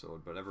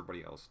episode, but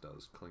everybody else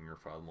does. Klinger,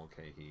 Father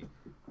Mulcahy,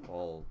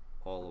 all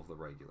all of the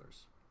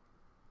regulars.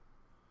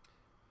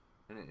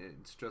 And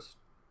it's just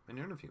an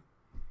interview.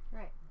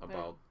 Right.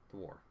 About the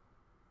war.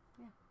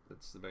 Yeah.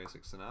 That's the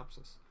basic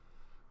synopsis.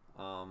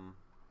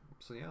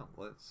 So yeah,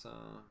 let's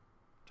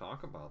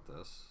talk about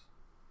this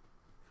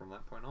from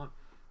that point on.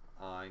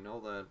 I know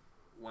that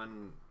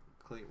when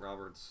Clete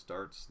Roberts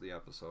starts the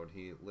episode,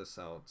 he lists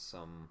out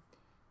some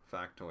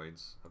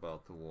factoids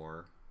about the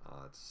war.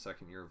 It's the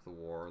second year of the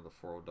war. The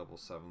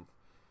 4077th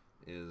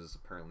is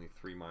apparently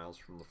 3 miles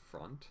from the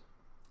front.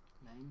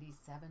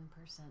 97%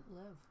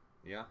 live.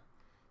 Yeah.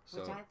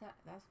 So, which I thought,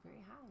 that's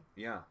very high.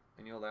 Yeah.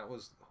 And that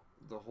was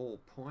the whole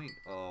point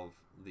of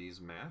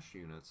these MASH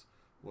units,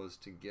 was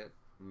to get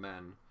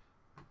men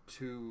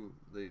to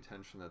the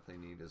attention that they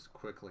need as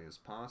quickly as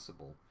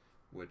possible,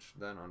 which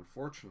then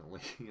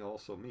unfortunately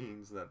also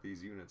means that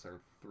these units are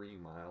 3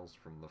 miles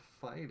from the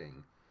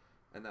fighting,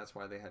 and that's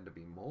why they had to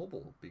be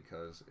mobile,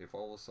 because if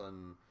all of a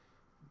sudden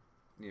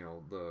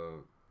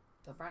the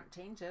front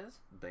changes,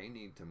 they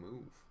need to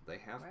move, they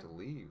have right. to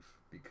leave,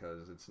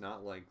 because it's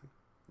not like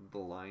the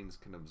lines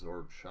can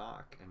absorb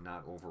shock and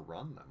not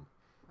overrun them.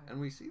 Right.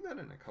 And we see that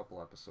in a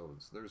couple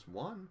episodes. There's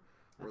one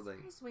where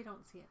we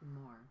don't see it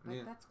more, but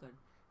yeah. That's good.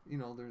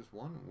 There's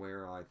one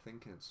where I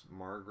think it's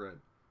Margaret,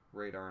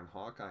 Radar, and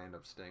Hawkeye end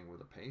up staying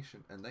with a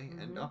patient, and they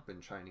end up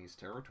in Chinese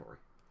territory.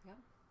 Yep.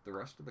 The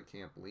rest of the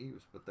camp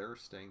leaves, but they're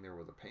staying there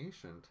with a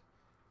patient.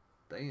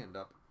 They end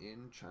up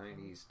in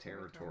Chinese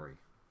territory.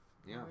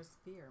 Yeah. Or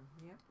sphere.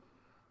 Yep.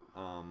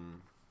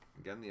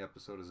 Again, the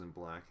episode is in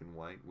black and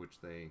white, which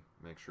they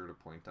make sure to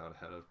point out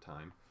ahead of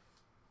time,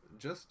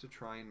 just to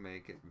try and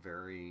make it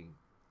very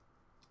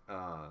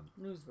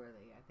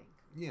newsworthy, I think.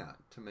 Yeah,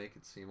 to make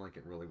it seem like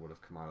it really would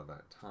have come out of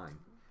that time,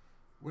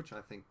 which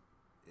I think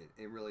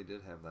it really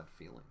did have that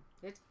feeling.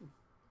 It did.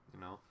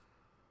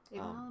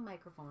 Even though the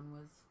microphone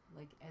was,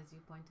 like, as you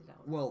pointed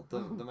out. Well,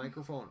 the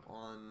microphone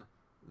on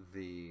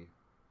the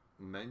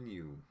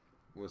menu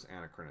was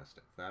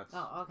anachronistic.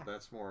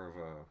 That's more of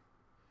a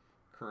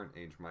current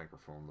age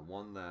microphone. The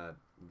one that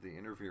the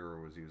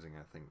interviewer was using,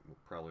 I think,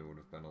 probably would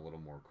have been a little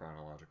more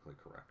chronologically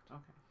correct.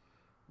 Okay.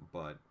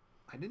 But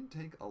I didn't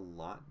take a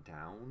lot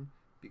down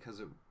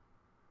because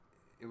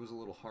it was a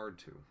little hard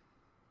to,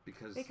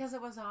 because it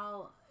was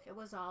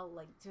all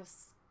like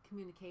just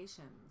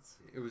communications.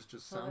 It was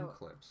just sound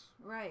clips.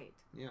 Right.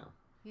 Yeah.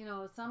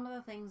 Some of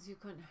the things you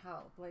couldn't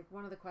help. Like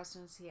one of the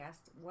questions he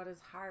asked, "What is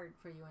hard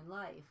for you in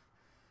life?"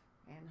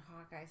 And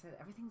Hawkeye said,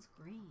 "Everything's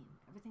green.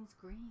 Everything's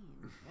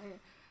green."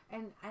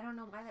 And I don't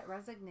know why that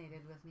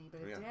resonated with me,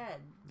 but it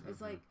did.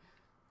 It's like,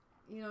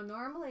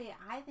 normally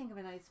I think of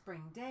a nice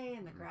spring day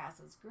and the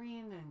grass is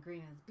green and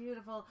green is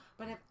beautiful.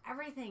 But if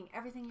everything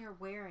you're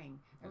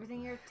wearing,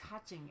 everything you're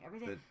touching,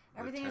 everything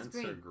is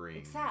green,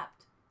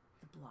 except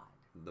the blood.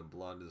 The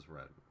blood is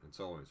red.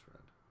 It's always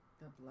red.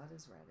 The blood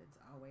is red. It's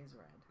always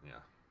red. Yeah.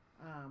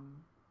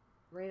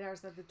 Radar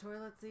said the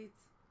toilet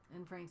seats,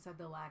 and Frank said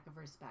the lack of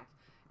respect.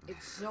 It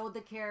showed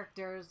the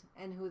characters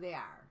and who they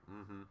are.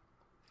 Mm-hmm.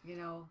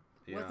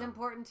 What's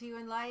important to you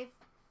in life?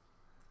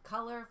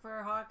 Color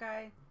for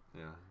Hawkeye.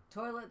 Yeah.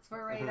 Toilets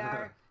for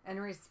Radar,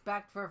 and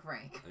respect for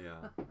Frank.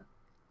 Yeah.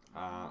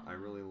 I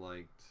really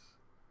liked.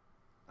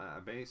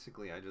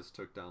 Basically, I just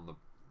took down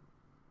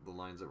the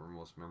lines that were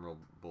most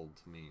memorable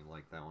to me.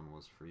 Like that one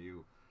was for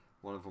you.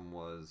 One of them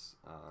was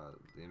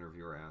the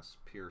interviewer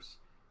asked Pierce,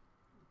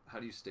 "How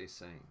do you stay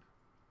sane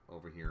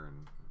over here?"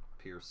 And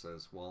Pierce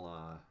says,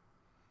 "Well,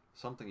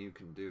 something you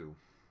can do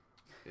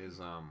is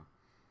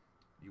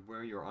you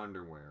wear your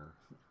underwear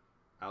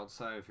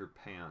outside of your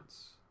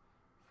pants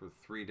for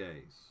 3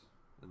 days,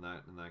 and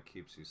that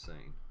keeps you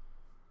sane.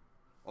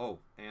 Oh,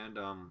 and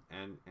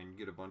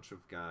get a bunch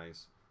of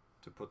guys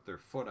to put their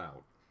foot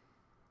out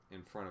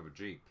in front of a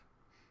Jeep.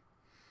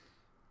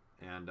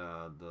 And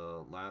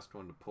the last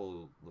one to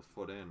pull the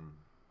foot in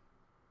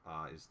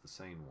is the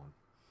sane one."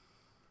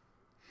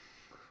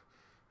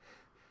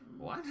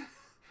 What?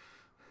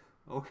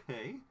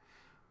 Okay.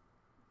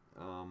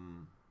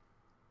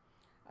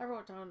 I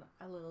wrote down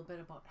a little bit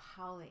about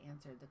how they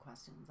answered the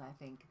questions, I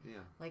think.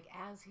 Yeah. Like,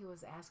 as he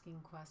was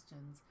asking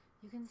questions,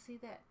 you can see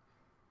that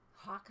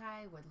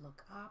Hawkeye would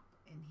look up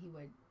and he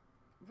would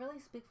really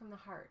speak from the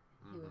heart.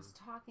 Mm-hmm. He was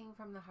talking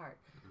from the heart.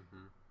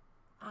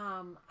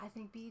 Mm-hmm. I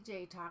think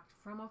BJ talked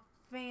from a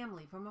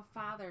family, from a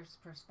father's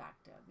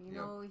perspective.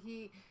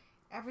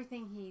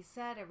 Everything he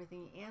said,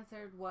 everything he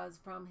answered was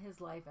from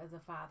his life as a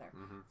father.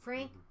 Mm-hmm.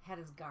 Frank had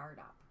his guard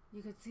up.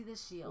 You could see the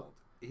shield.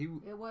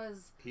 Well,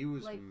 he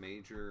was like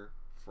Major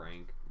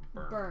Frank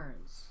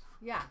Burns.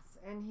 Yes,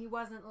 and he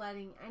wasn't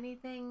letting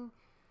anything.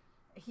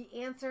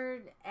 He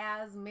answered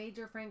as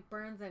Major Frank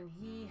Burns, and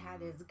he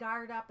had his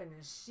guard up and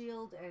his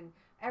shield, and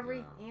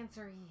every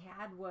answer he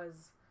had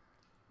was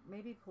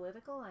maybe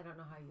political. I don't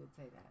know how you would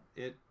say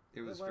that.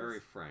 It was very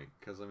frank,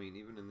 because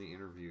even in the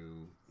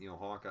interview,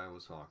 Hawkeye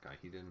was Hawkeye.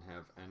 He didn't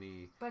have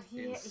any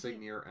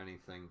insignia or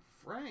anything.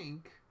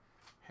 Frank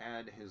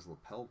had his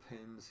lapel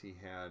pins. He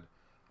had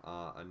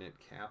a knit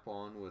cap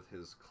on with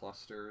his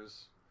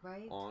clusters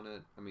on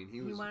it.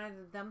 He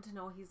wanted them to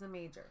know he's a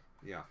major.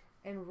 Yeah.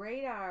 And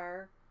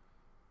Radar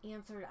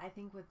answered, I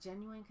think, with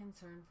genuine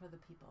concern for the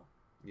people.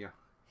 Yeah.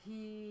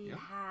 He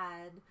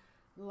had,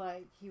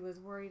 like, he was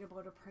worried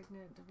about a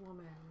pregnant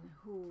woman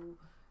who,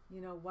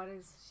 you know, what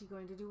is she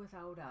going to do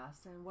without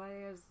us? And what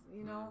is,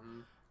 you know,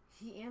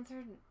 he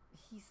answered,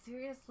 he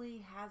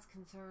seriously has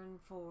concern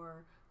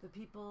for the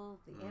people,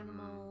 the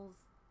animals.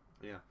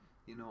 Yeah.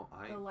 You know,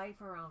 the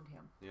life around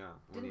him. Yeah.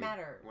 Didn't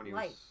matter. When he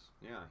life.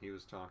 He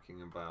was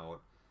talking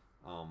about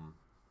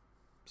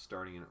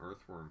starting an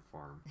earthworm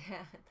farm. Yeah.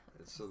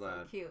 So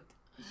cute.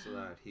 So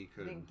that he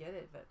could... I didn't get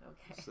it, but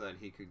okay. So that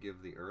he could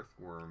give the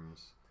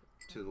earthworms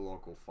to the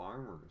local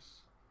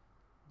farmers,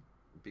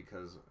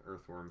 because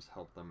earthworms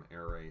help them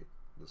aerate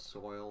the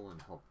soil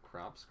and help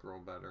crops grow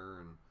better.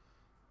 And,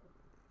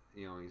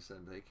 you know, he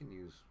said they can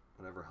use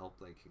whatever help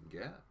they can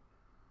get.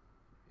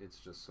 It's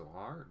just so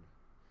hard.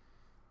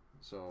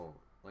 So,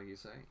 like you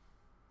say,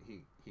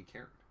 he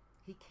cared.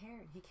 He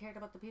cared. He cared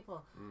about the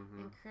people.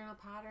 And Colonel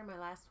Potter, my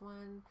last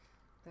one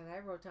that I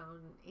wrote down,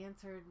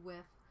 answered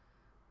with,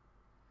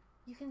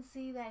 you can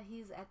see that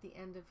he's at the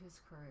end of his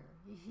career.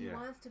 He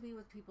wants to be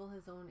with people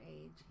his own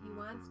age. He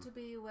wants to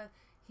be with...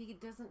 He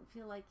doesn't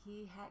feel like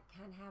he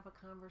can have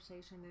a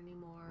conversation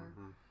anymore.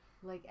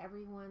 Like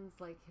everyone's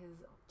like his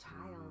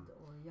child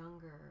or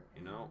younger.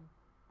 You know,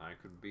 I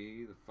could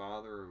be the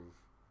father of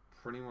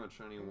pretty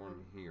much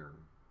anyone here.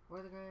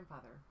 Or the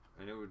grandfather.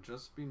 And it would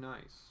just be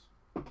nice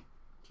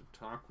to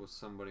talk with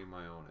somebody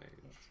my own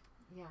age.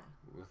 Yeah.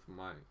 With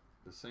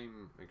the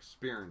same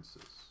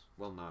experiences.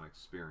 Well, not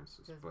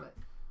experiences, but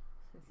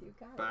you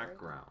got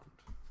background.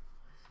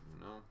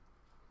 You know?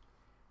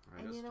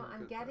 And you know,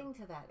 I'm getting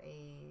to that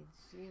age,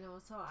 you know,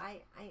 so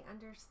I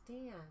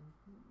understand.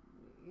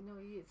 You know,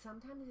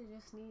 sometimes you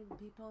just need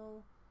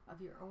people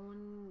of your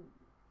own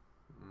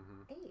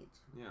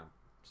age. Yeah,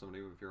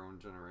 somebody with your own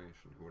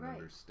generation who would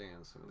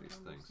understand some of these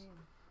things.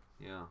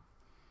 Yeah.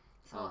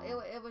 So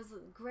it was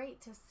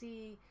great to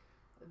see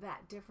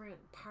that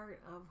different part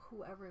of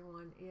who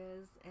everyone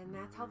is, and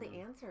that's how they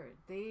answered.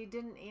 They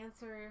didn't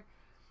answer...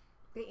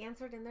 They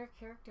answered in their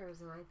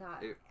characters, and I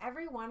thought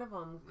every one of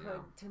them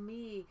could, to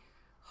me...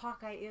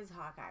 Hawkeye is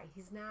Hawkeye.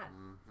 He's not.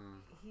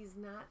 He's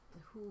not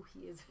who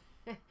he is.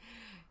 I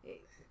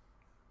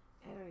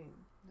don't even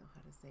know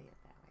how to say it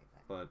that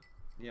way, but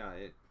yeah,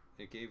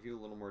 it gave you a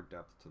little more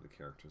depth to the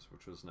characters,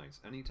 which was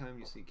nice. Anytime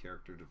you see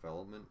character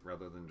development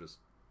rather than just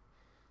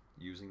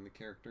using the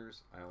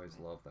characters, I always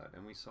love that,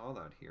 and we saw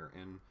that here.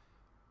 And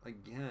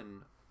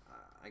again,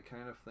 I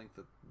kind of think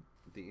that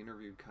the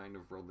interview kind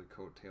of rode the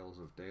coattails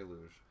of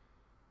Deluge.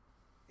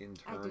 In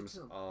terms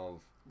of,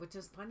 which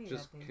is funny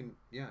that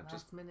they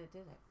last minute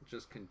did it.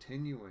 Just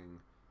continuing,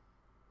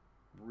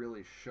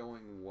 really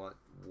showing what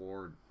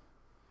Ward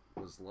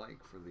was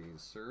like for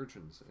these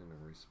surgeons in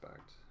a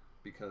respect,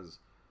 because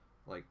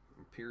like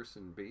Pierce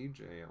and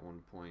BJ at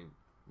one point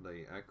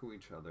they echo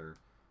each other,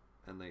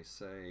 and they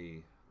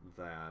say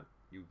that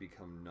you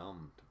become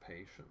numb to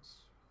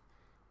patients.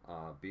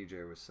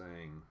 BJ was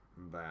saying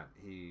that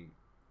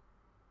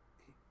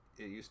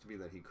it used to be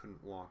that he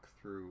couldn't walk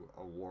through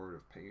a ward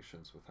of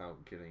patients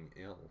without getting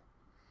ill.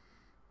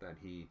 That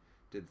he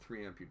did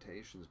 3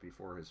 amputations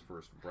before his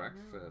first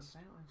breakfast.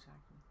 That one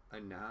shocked me.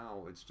 And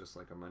now it's just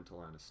like a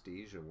mental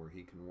anesthesia where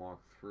he can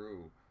walk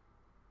through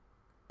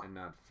and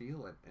not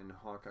feel it. And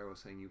Hawkeye was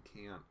saying you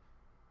can't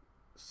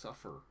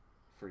suffer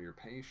for your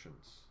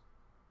patients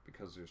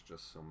because there's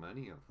just so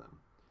many of them.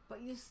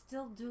 But you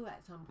still do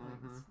at some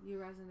points. You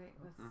resonate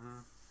with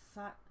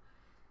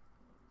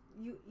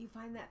You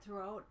find that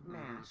throughout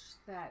MASH,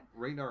 that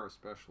Radar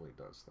especially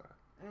does that,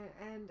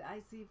 and I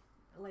see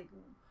like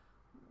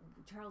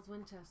Charles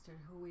Winchester,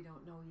 who we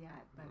don't know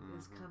yet, but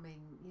is coming,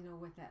 you know,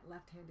 with that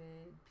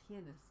left-handed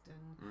pianist,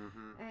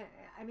 and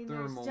I mean,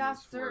 there's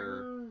just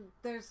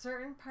there's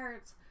certain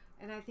parts,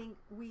 and I think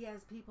we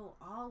as people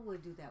all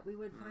would do that. We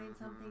would find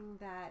something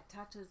that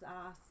touches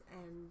us,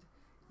 and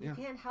you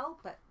can't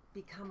help but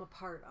become a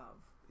part of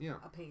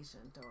a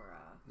patient or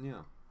a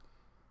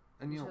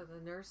And I'm sure the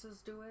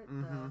nurses do it.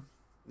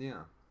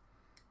 Yeah.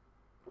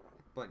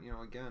 But, you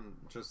know, again,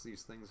 just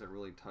these things that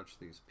really touch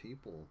these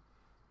people.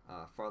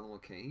 Father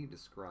Mulcahy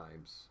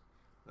describes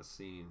a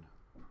scene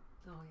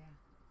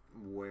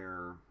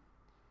where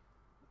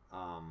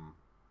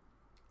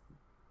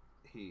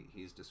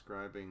he's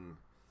describing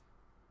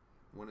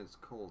when it's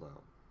cold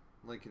out,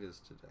 like it is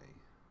today.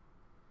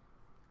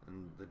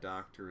 And the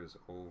doctor is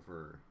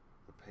over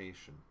the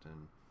patient,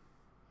 and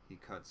he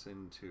cuts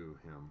into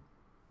him.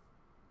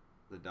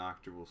 The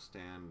doctor will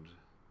stand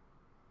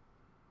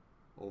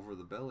over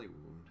the belly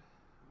wound,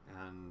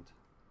 and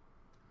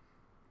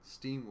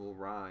steam will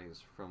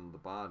rise from the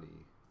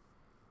body,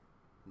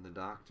 and the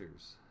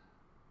doctors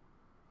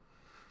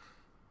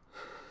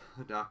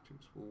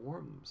will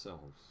warm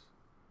themselves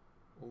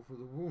over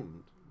the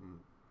wound. And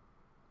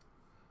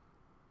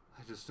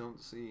I just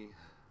don't see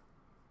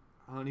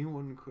how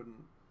anyone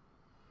couldn't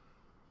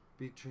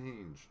be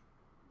changed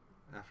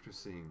after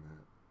seeing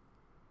that.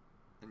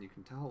 And you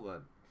can tell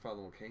that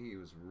Father Mulcahy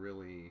was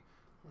really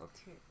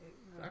affected.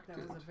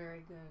 That was a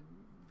very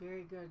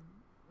good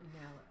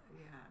analogy.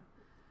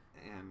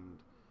 Yeah. And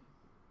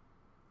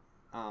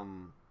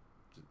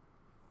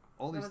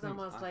all these was things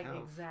almost I like have.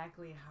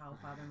 exactly how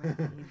Father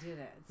Murphy did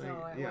it.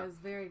 So it Yeah. was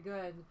very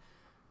good.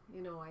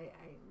 You know, I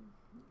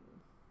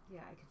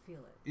could feel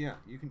it. Yeah,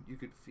 you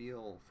could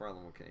feel Father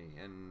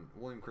McKay, and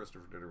William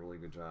Christopher did a really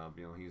good job.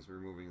 You know, he's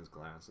removing his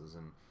glasses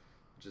and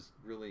just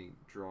really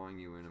drawing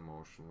you in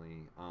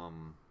emotionally.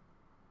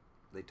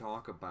 They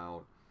talk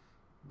about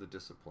the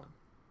discipline,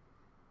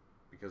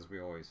 because we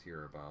always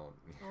hear about,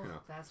 you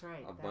know, that's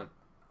right. but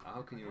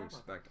how can you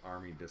expect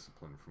army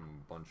discipline from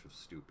a bunch of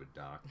stupid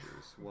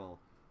doctors? Well,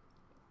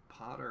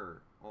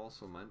 Potter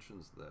also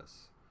mentions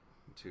this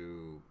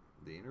to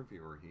the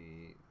interviewer.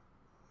 He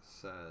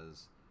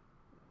says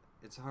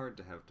it's hard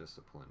to have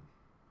discipline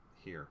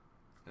here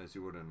as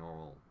you would a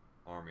normal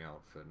army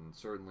outfit, and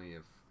certainly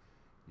if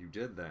you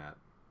did that,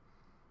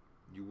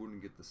 you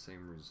wouldn't get the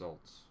same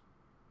results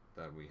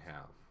that we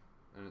have.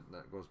 And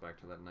that goes back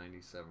to that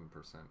 97%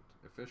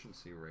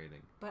 efficiency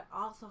rating. But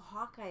also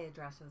Hawkeye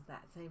addresses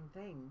that same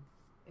thing,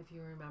 if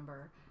you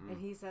remember.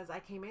 And he says, I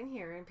came in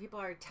here and people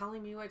are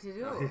telling me what to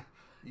do.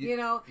 You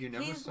know,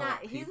 he's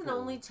an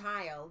only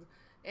child.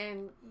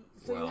 And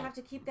so you have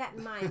to keep that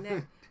in mind.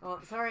 That, oh,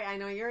 sorry, I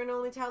know you're an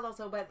only child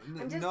also, but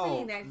I'm just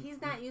saying that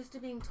he's not used to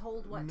being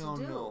told what to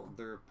do. No,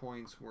 there are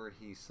points where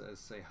he says,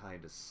 say hi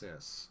to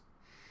sis.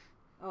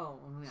 Oh,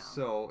 no.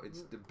 So it's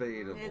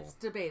debatable. It's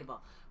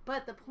debatable.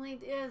 But the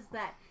point is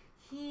that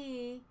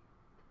he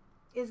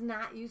is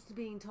not used to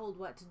being told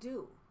what to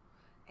do.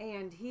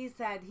 And he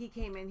said he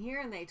came in here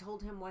and they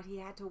told him what he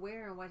had to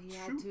wear and what he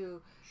had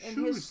to... And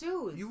his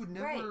shoes. You would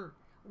never... Right.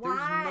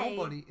 Why? There's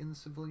nobody in the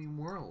civilian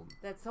world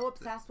that's so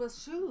obsessed with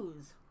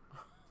shoes.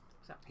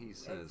 So, he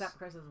says... Except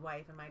Chris's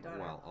wife and my daughter.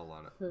 Well, a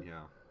lot of...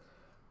 Yeah.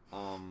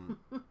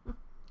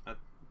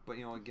 But,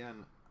 you know,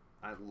 again,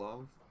 I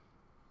love...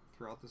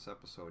 Throughout this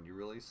episode, you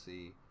really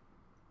see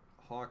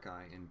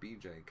Hawkeye and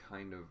BJ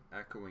kind of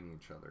echoing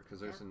each other,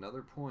 because there's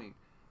another point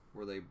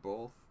where they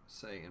both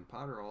say, and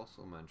Potter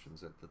also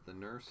mentions it, that the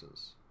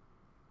nurses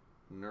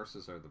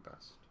are the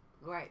best.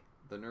 Right.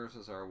 The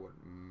nurses are what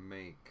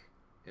make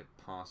it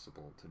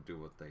possible to do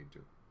what they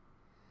do.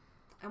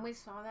 And we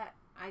saw that,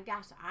 I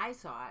guess I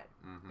saw it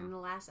in the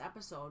last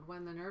episode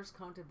when the nurse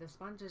counted the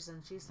sponges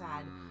and she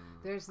said,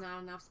 there's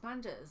not enough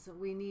sponges.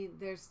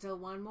 There's still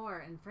one more.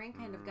 And Frank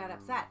kind of got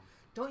upset.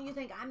 Don't you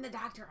think I'm the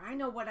doctor? I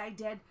know what I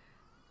did.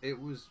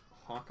 It was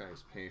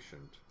Hawkeye's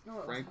patient.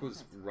 Frank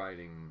was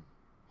writing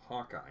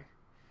Hawkeye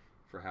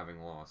for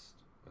having lost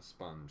a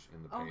sponge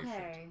in the patient.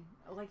 Okay.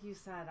 Like you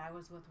said, I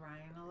was with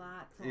Ryan a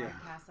lot, so I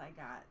guess I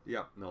got...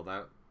 Yep. No,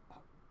 that...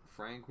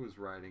 Frank was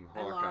writing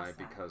Hawkeye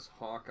because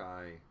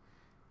Hawkeye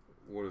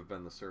would have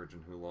been the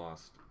surgeon who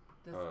lost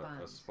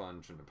a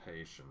sponge in a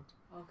patient.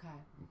 Okay.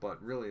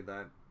 But really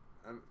that...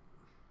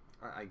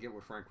 I get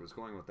where Frank was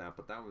going with that,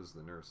 but that was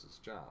the nurse's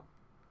job.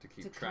 To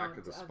keep track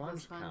of the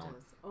sponge count.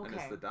 Okay. And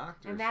it's the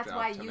doctor's job. And that's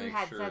why you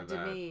had said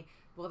to me,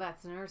 well,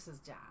 that's the nurse's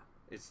job.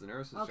 It's the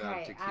nurse's job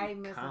to keep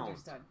count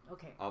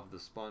of the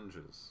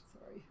sponges.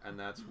 Sorry. And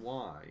that's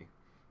why,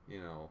 you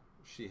know,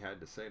 she had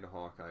to say to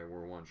Hawkeye,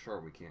 we're one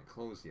short, we can't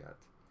close yet.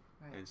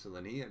 Right. And so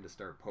then he had to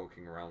start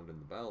poking around in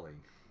the belly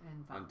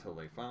until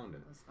they found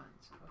it. The sponge.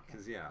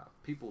 Because,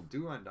 people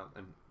do end up,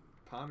 and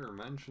Potter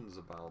mentions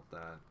about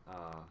that,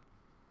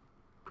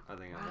 I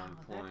think at one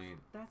point.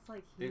 That's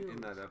like huge.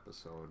 In that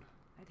episode.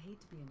 I'd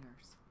hate to be a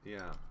nurse.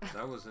 Yeah,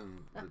 that was in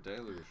the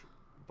Deluge.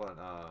 But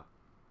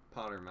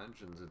Potter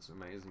mentions it's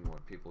amazing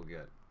what people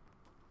get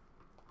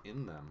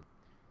in them.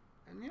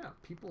 And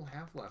people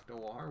have left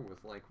OR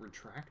with like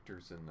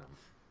retractors in them.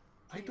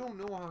 I don't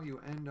know how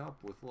you end up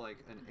with like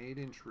an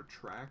 8-inch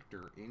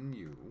retractor in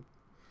you,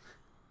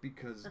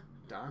 because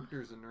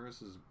doctors and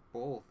nurses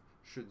both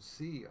should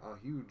see a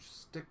huge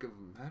stick of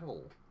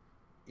metal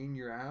in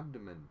your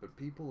abdomen, but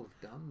people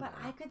have done that.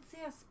 But I could see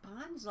a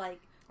sponge,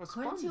 like,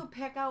 couldn't you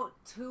pick out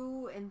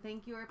two and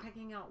think you were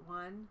picking out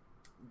one?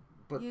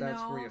 But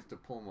that's where you have to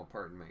pull them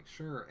apart and make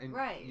sure. And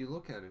you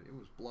look at it, it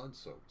was blood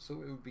soaked, so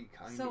it would be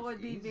kind of easy. So it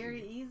would be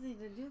very easy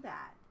to do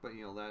that. But,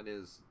 you know, that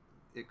is,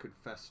 it could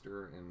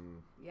fester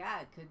and...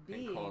 Yeah, it could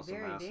be cause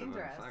very a massive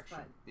dangerous. infection.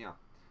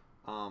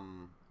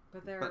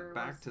 But but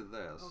back to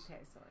this. Okay,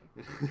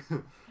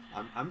 sorry.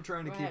 I'm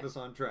trying to keep us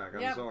on track.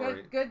 I'm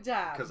sorry. Good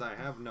job. Because I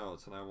have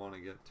notes and I want to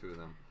get to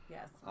them.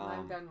 Yes,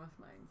 I'm done with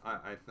mine. So.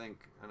 I think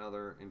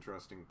another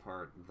interesting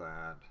part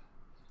that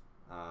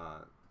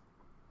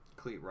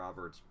Clete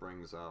Roberts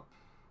brings up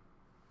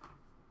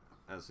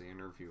as the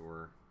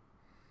interviewer,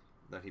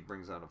 that he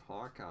brings out of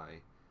Hawkeye,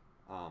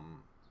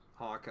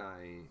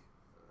 Hawkeye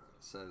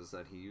says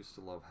that he used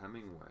to love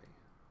Hemingway,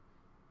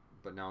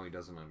 but now he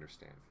doesn't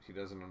understand. He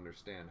doesn't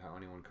understand how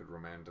anyone could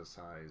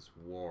romanticize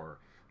war,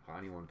 how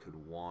anyone could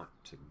want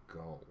to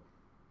go.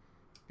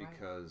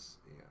 Because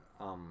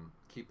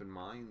keep in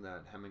mind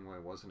that Hemingway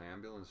was an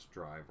ambulance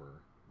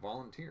driver,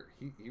 volunteer.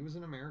 He was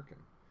an American.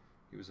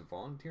 He was a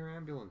volunteer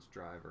ambulance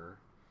driver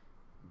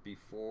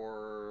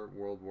before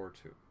World War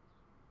II.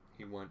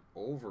 He went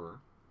over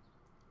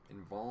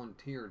and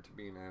volunteered to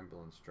be an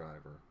ambulance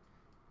driver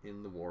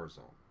in the war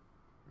zone.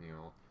 You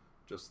know,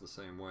 just the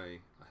same way,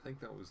 I think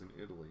that was in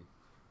Italy,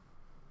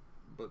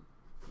 but,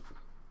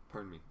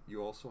 pardon me,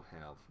 you also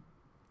have,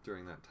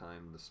 during that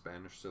time, the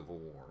Spanish Civil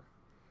War,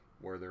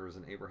 where there was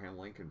an Abraham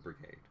Lincoln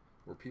Brigade,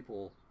 where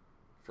people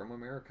from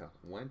America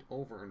went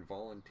over and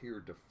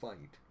volunteered to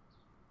fight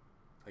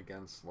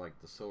against, like,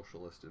 the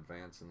socialist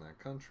advance in that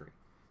country.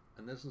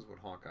 And this is what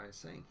Hawkeye is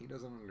saying. He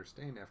doesn't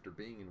understand, after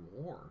being in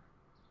war,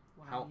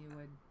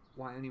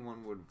 why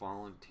anyone would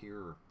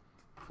volunteer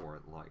for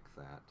it like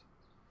that.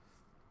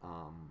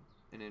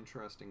 An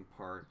interesting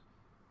part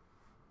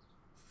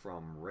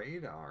from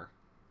Radar,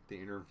 the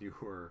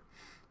interviewer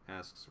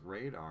asks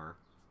Radar,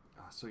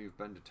 so you've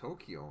been to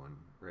Tokyo? And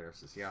Radar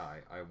says, yeah,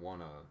 I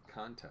won a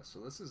contest. So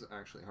this is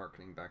actually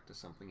harkening back to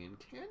something in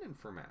canon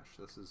for MASH.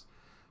 This is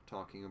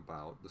talking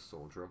about the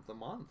Soldier of the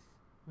Month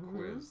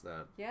quiz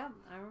that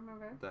I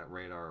remember that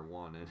Radar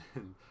won,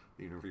 and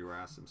the interviewer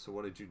asked him, so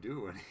what did you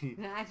do? And he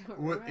I don't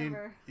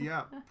remember.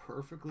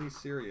 Perfectly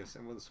serious,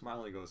 and with a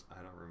smile he goes, I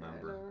don't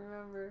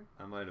remember.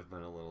 I might have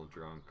been a little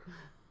drunk.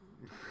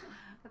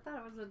 I thought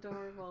it was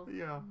adorable.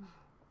 Yeah.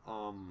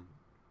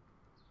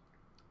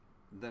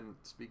 Then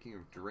speaking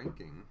of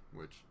drinking,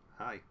 which,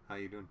 hi, how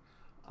you doing?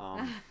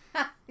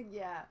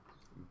 Yeah.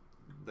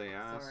 They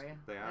asked. Sorry,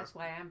 that's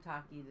why I'm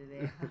talking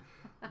today.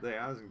 They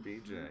asked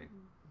BJ.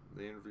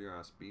 The interviewer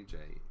asked BJ,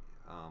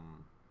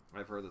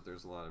 I've heard that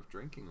there's a lot of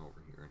drinking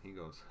over here, and he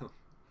goes,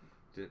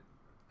 did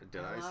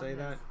I say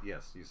that?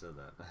 Yes, you said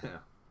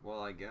that.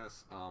 Well, I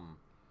guess not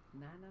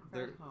enough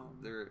at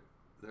home.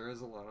 There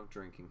is a lot of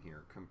drinking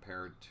here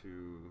compared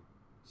to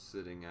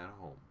sitting at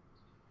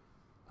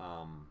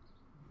home.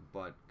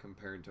 But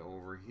compared to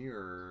over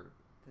here,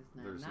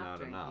 there's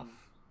not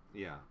enough.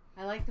 Yeah.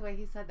 I like the way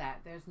he said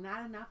that. There's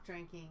not enough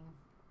drinking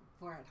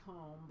for at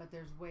home, but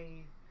there's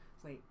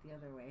the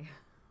other way.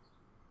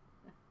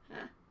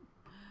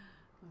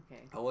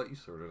 Okay. I'll let you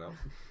sort it out.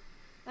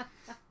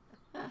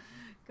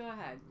 Go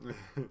ahead.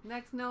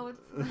 Next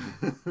notes.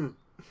 And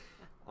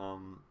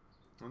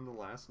the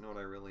last note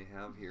I really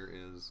have here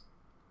is,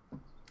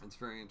 it's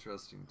very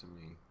interesting to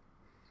me,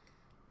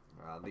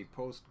 the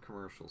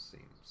post-commercial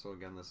scene. So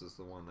again, this is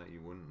the one that you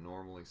wouldn't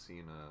normally see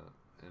in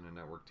a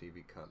network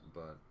TV cut,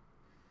 but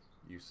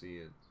you see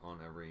it on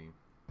every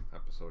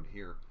episode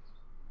here.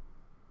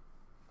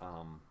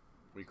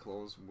 We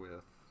close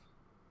with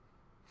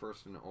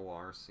first an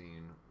OR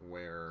scene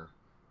where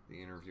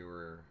the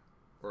interviewer,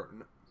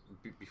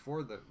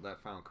 before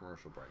that final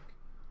commercial break,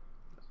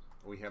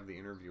 we have the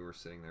interviewer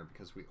sitting there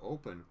because we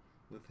open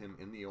with him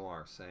in the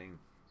OR saying,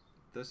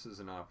 this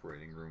is an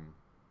operating room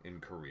in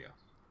Korea.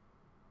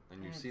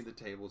 And you see the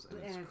tables,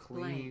 and it's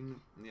clean.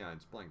 Blank. Yeah,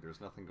 it's blank.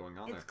 There's nothing going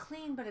on there. It's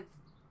clean, but it's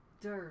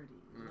dirty.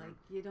 Like,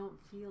 you don't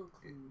feel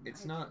clean.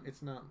 It's not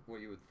what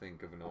you would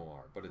think of an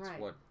OR, but it's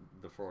what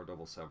the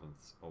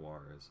 477th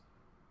OR is.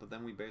 But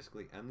then we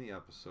basically end the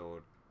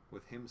episode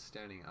with him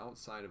standing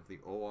outside of the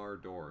OR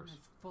doors. And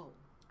it's full.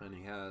 And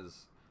he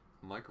has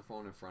a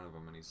microphone in front of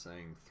him, and he's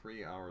saying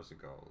 3 hours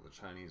ago the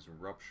Chinese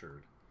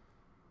ruptured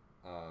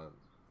or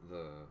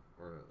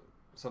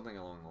something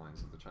along the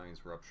lines of the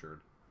Chinese ruptured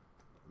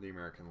the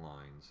American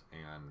lines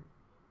and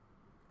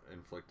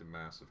inflicted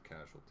massive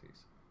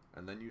casualties.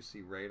 And then you see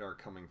Radar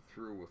coming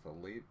through with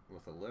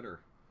a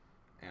litter,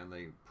 and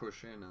they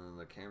push in, and then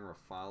the camera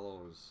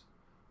follows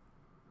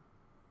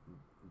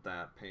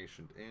that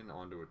patient in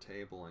onto a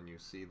table, and you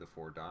see the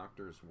 4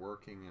 doctors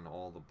working and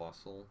all the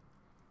bustle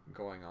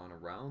going on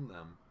around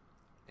them,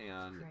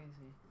 and it's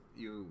crazy.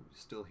 You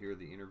still hear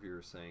the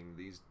interviewer saying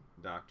these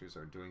doctors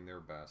are doing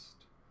their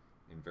best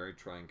in very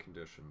trying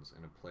conditions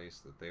in a place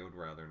that they would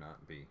rather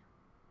not be.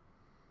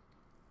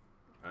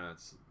 And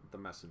it's the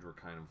message we're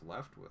kind of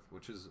left with,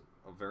 which is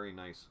a very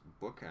nice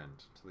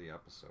bookend to the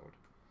episode,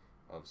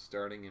 of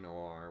starting in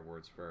OR where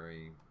it's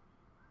very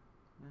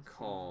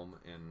calm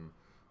and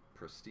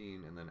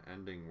pristine, and then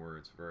ending where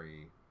it's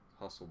very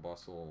hustle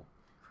bustle,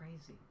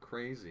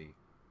 crazy.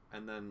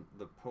 And then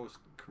the post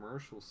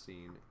commercial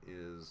scene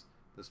is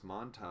this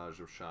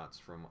montage of shots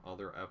from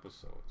other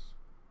episodes,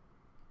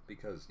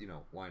 because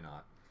why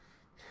not?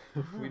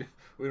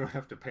 we don't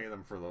have to pay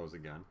them for those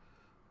again.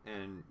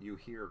 And you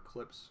hear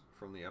clips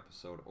from the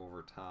episode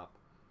over top,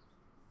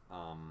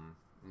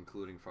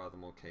 including Father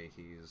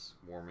Mulcahy's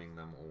warming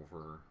them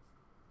over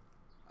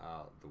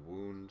the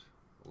wound,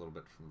 a little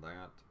bit from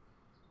that.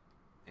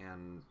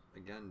 And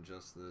again,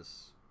 just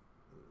this,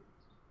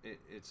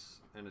 it's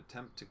an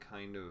attempt to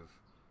kind of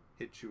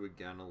hit you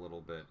again a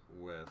little bit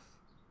with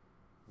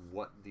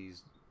what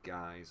these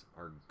guys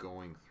are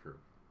going through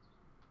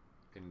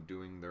in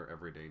doing their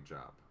everyday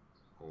job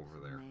over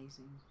there.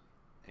 Amazing.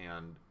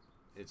 And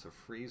it's a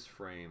freeze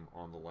frame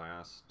on the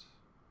last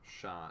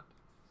shot,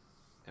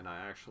 and I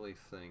actually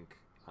think,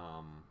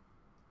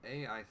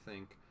 I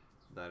think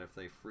that if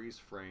they freeze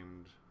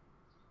framed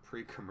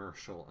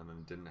pre-commercial and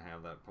then didn't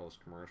have that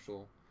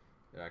post-commercial,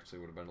 it actually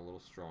would have been a little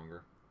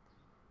stronger.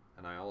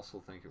 And I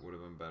also think it would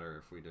have been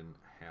better if we didn't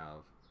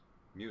have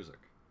music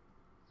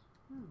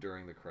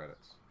during the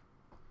credits,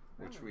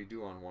 which we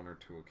do on 1 or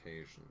 2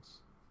 occasions.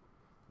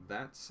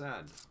 That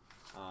said,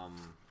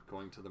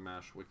 going to the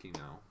MASH wiki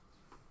now,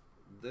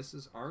 this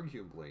is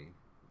arguably,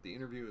 the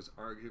interview is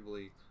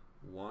arguably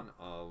one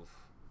of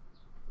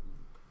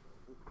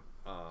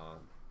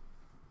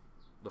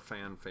the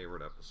fan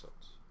favorite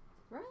episodes.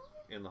 Really?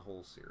 In the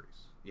whole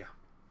series. Yeah.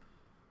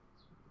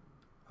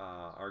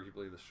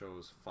 Arguably the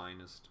show's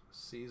finest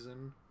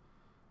season.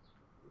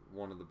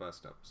 One of the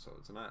best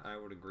episodes. And I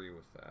would agree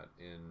with that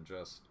in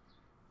just,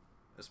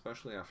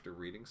 especially after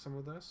reading some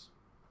of this,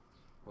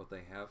 what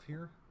they have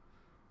here.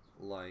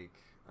 Like,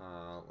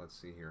 let's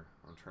see here.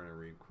 I'm trying to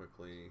read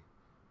quickly.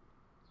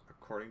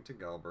 According to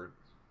Gelbart,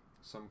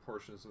 some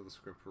portions of the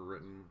script were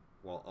written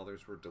while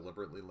others were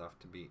deliberately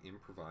left to be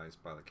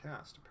improvised by the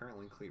cast.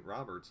 Apparently, Clete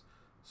Roberts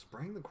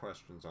sprang the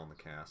questions on the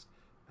cast,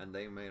 and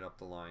they made up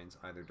the lines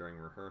either during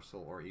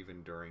rehearsal or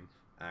even during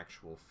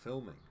actual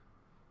filming.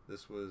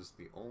 This was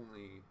the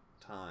only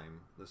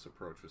time this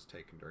approach was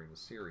taken during the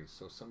series.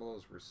 So some of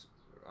those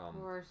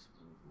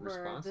responses you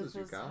got, this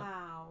is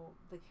how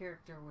the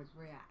character would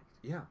react.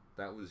 Yeah,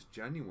 that was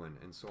genuine,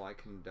 and so I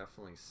can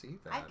definitely see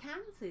that. I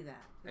can see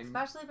that,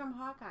 especially from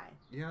Hawkeye.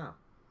 Yeah,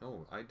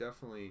 no, I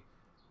definitely.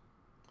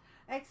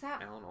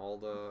 Except Alan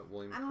Alda,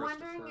 William I'm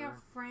Christopher. wondering if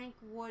Frank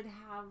would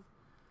have,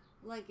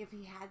 like, if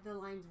he had the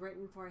lines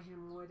written for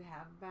him, would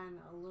have been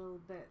a little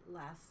bit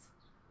less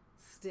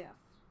stiff.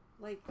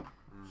 Like,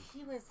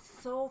 he was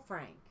so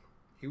frank.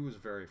 He was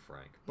very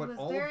frank. He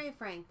was very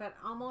frank, but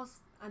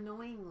almost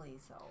annoyingly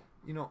so.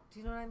 You know. Do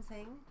you know what I'm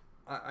saying?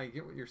 I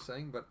get what you're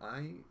saying, but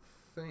I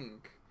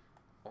think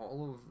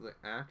all of the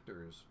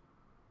actors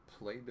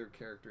played their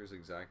characters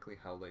exactly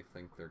how they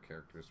think their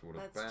characters would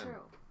have been. That's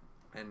true.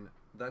 And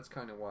that's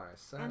kind of why I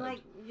said. And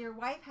like your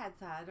wife had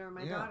said, or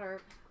my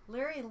daughter,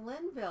 Larry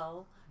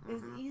Linville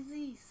is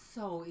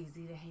so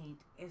easy to hate.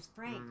 Is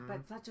Frank,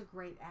 but such a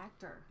great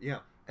actor. Yeah,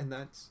 and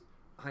that's,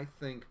 I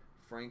think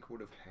Frank would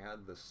have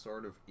had the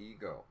sort of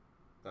ego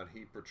that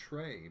he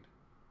portrayed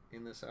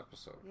in this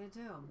episode. You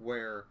do.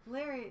 Where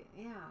Larry,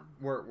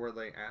 where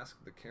they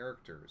ask the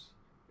characters,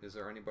 is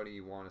there anybody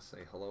you want to say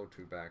hello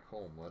to back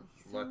home?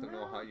 Let them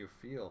know how you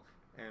feel.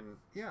 And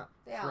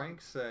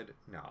Frank said,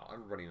 no,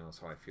 everybody knows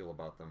how I feel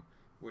about them,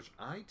 which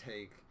I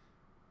take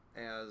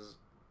as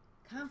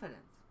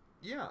confidence.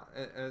 Yeah,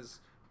 as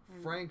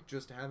Frank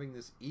just having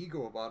this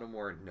ego about him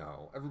where,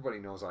 no, everybody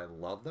knows I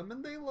love them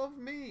and they love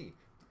me.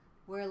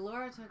 Where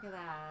Laura took it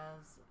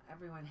as,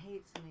 everyone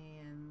hates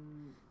me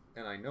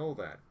and I know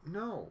that.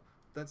 No,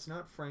 that's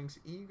not Frank's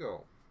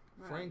ego.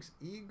 Right. Frank's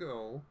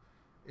ego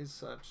is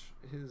such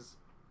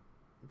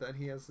that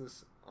he has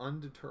this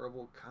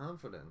undeterrable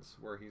confidence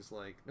where he's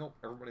like, nope,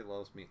 everybody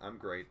loves me, I'm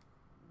great,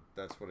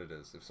 that's what it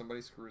is. If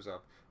somebody screws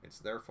up, it's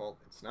their fault,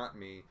 it's not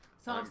me.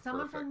 So if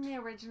someone from the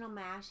original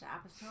MASH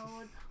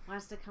episode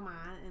wants to come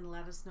on and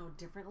let us know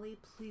differently,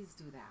 please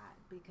do that,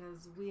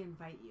 because we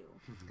invite you.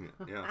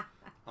 Yeah.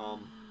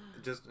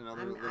 Just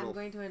another I'm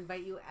going to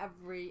invite you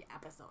every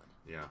episode.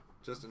 Yeah.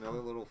 Just another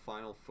little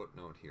final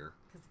footnote here.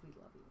 Because we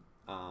love you.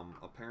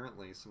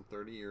 Apparently, some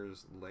 30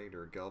 years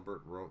later,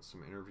 Gelbart wrote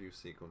some interview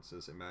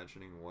sequences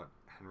imagining what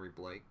Henry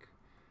Blake,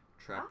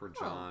 Trapper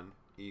John,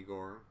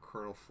 Igor,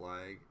 Colonel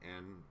Flagg,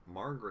 and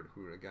Margaret,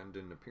 who again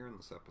didn't appear in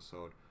this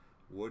episode,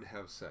 would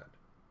have said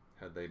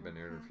had they been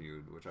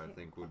interviewed, which I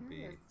think would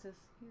be... It's just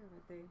here,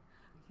 but I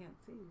can't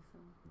see, so...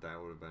 That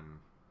would have been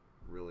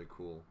really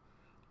cool.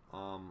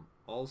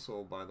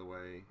 Also, by the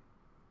way,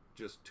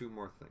 just two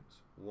more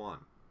things.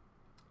 One,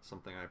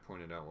 something I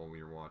pointed out while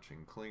we were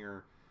watching,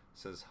 Klinger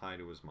says hi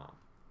to his mom.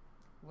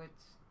 Which?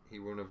 He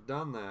wouldn't have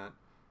done that.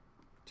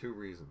 Two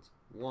reasons.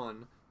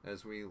 One,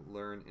 as we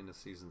learn in a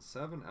season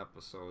 7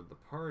 episode, The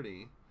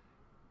Party,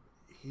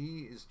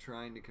 he is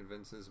trying to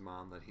convince his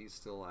mom that he's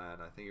still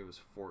at, I think it was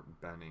Fort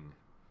Benning,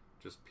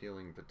 just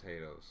peeling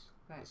potatoes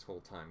this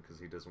whole time because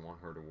he doesn't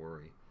want her to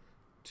worry.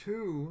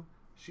 Two,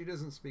 she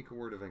doesn't speak a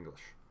word of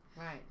English.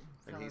 Right.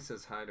 And he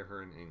says hi to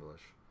her in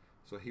English.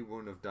 So he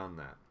wouldn't have done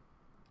that.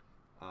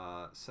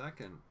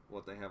 Second,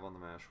 what they have on the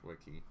MASH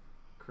wiki,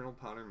 Colonel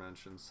Potter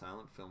mentions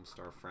silent film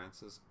star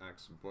Francis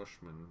X.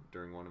 Bushman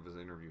during one of his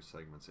interview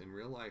segments. In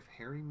real life,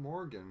 Harry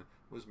Morgan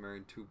was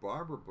married to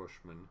Barbara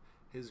Bushman,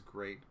 his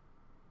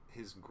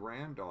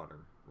granddaughter,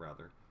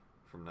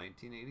 from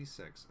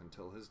 1986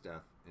 until his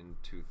death in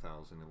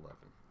 2011.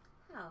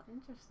 Wow,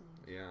 interesting.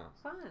 Yeah.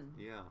 Fun.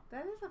 Yeah.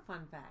 That is a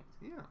fun fact.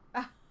 Yeah.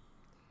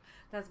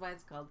 That's why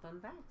it's called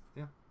Fun Facts.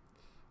 Yeah.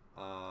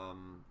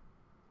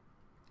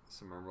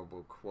 Some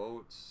memorable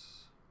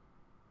quotes.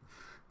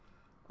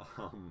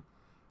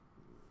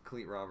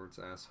 Clete Roberts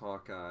asks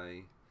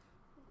Hawkeye,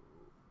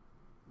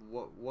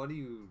 what do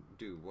you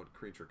do? What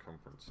creature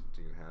comforts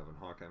do you have? And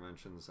Hawkeye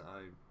mentions,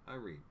 I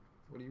read.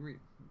 What do you read?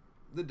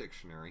 The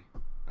dictionary.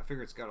 I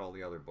figure it's got all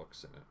the other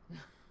books in it.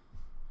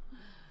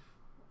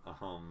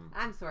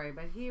 I'm sorry,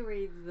 but he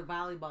reads the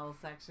volleyball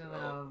section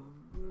of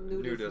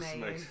Nudist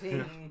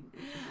Magazine.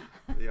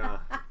 Yeah.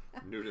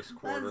 Nudist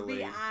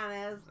Quarterly. Let's be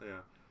honest.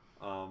 Yeah.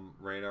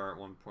 Radar at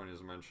one point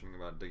is mentioning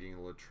about digging a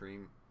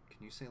latrine.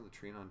 Can you say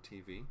latrine on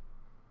TV?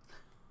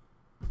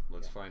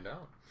 Let's find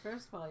out.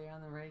 First of all, you're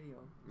on the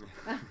radio.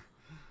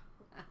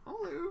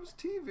 Oh, it was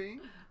TV.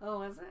 Oh,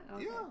 was it?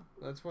 Okay. Yeah,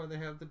 that's why they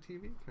have the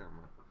TV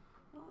camera.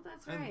 Oh,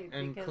 that's right.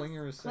 And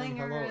Klinger is saying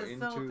hello is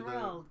so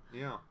thrilled.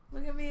 Yeah.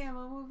 Look at me, I'm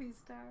a movie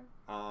star.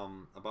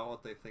 About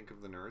what they think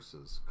of the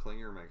nurses.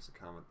 Klinger makes a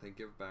comment. They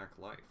give back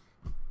life.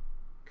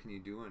 Can you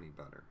do any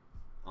better?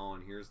 Oh,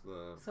 and here's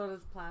the... So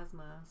does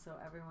plasma, so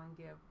everyone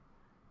give...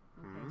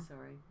 Okay,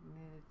 sorry. We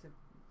needed to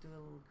do a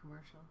little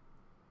commercial.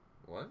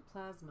 What?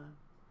 Plasma.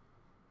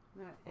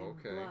 And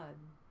blood.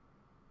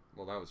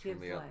 Well, that was from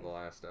the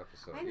last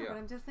episode. I know, but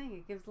I'm just saying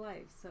it gives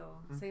life,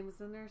 so same as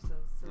the nurses.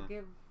 So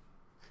give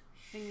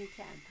thing you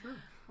can. Sure.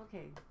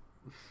 Okay.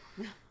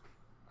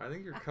 I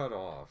think you're cut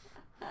off.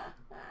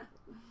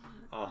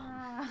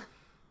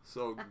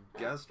 So,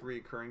 guest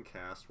recurring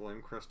cast,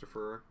 William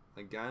Christopher,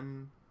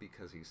 again,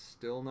 because he's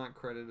still not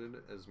credited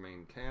as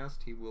main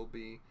cast, he will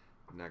be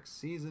next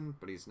season,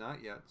 but he's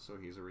not yet, so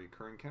he's a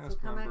recurring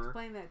cast member. So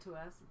explain that to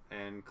us.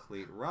 And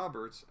Cleet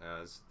Roberts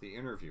as the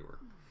interviewer.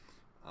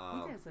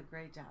 He does a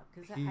great job,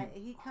 because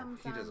he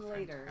comes on later, too. He does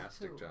a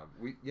fantastic job.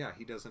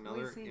 He does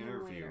another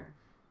interview.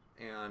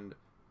 And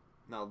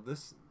now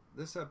this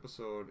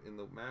episode in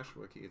the MASH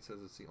wiki, it says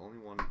it's the only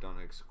one done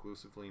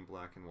exclusively in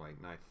black and white,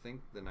 and I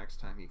think the next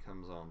time he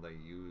comes on they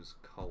use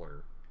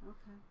color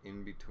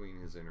in between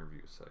his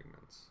interview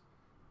segments.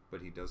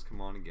 But he does come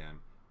on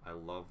again. I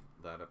love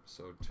that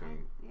episode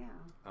too.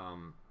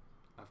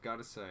 I've got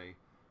to say,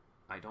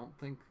 I don't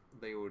think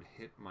they would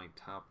hit my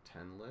top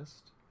 10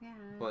 list,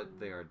 but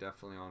they are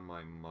definitely on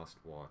my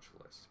must-watch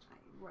list.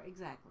 Right,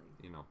 exactly.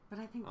 You know, but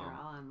I think they're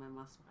all on my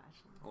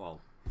must-watch list.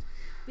 Well,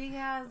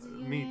 because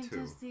you need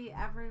to see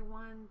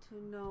everyone to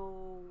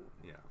know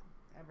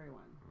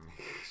everyone.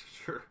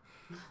 Sure.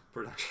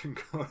 Production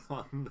code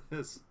on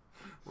this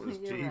was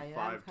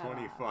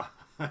G525.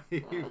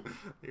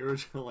 The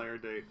original air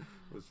date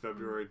was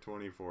February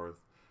 24th,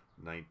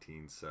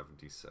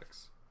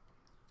 1976.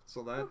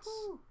 So that's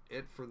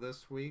it for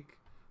this week.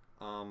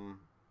 A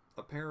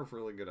pair of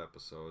really good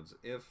episodes.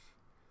 If,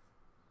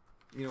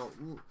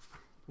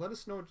 let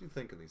us know what you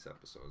think of these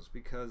episodes,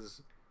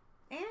 because...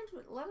 And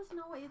let us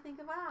know what you think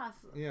of us.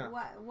 Yeah.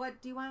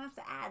 What do you want us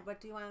to add?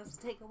 What do you want us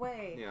to take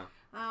away? Yeah.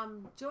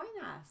 Join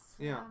us.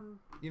 Yeah.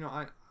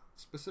 I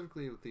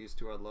specifically with these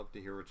two, I'd love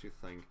to hear what you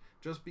think.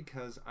 Just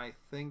because I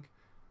think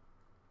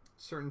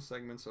certain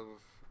segments of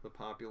the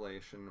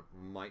population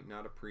might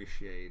not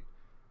appreciate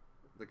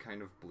the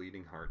kind of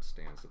bleeding heart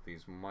stance that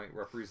these might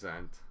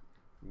represent.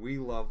 We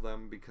love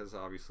them because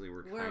obviously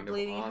we're kind of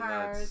on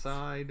that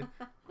side.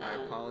 I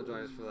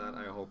apologize for that.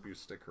 I hope you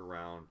stick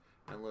around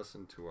and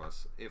listen to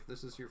us. If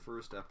this is your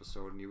first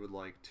episode and you would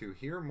like to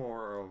hear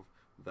more of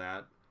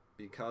that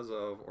because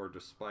of or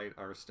despite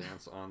our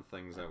stance on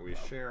things that we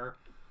share,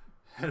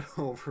 head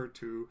over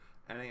to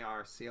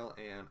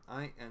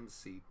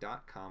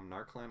narclaninc.com,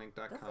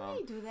 narclaninc.com. Doesn't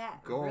he do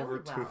that Go really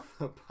over well? to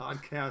the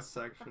podcast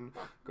section,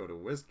 go to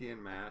Whiskey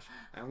and Mash,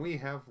 and we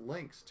have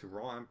links to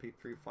raw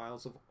MP3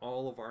 files of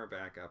all of our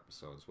back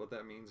episodes. What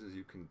that means is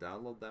you can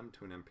download them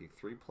to an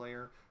MP3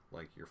 player,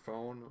 like your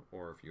phone,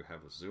 or if you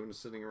have a Zune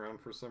sitting around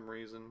for some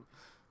reason,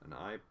 an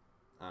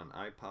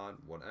iPod,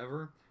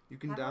 whatever, you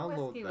can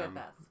download them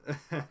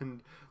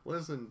and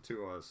listen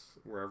to us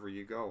wherever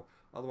you go.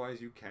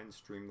 Otherwise, you can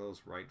stream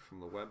those right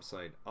from the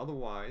website.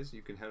 Otherwise,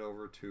 you can head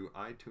over to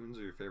iTunes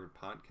or your favorite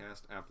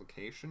podcast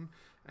application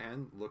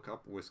and look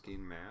up Whiskey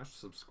and Mash,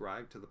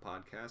 subscribe to the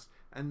podcast,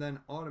 and then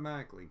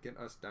automatically get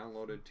us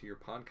downloaded to your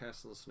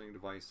podcast listening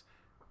device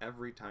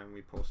every time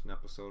we post an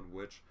episode,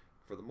 which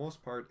for the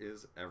most part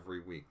is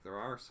every week. There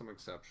are some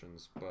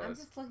exceptions, but... I'm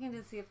just looking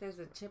to see if there's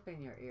a chip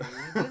in your ear.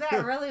 You do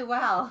that really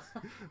well.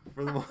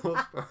 For the most part,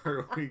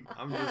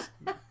 I'm just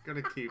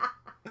going to keep...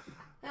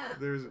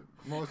 There's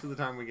most of the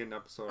time we get an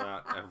episode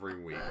out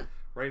every week.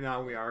 Right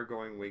now we are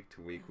going week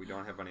to week. We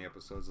don't have any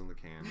episodes in the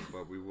can,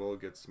 but we will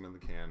get some in the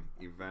can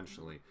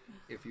eventually.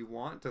 If you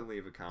want to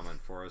leave a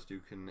comment for us, you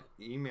can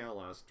email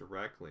us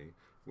directly,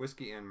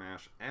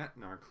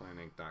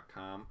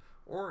 whiskeyandmash@narclaninc.com,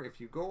 or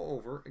if you go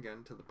over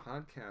again to the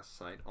podcast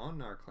site on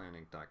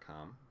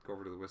narclaninc.com, go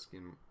over to the Whiskey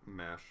and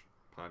Mash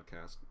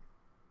podcast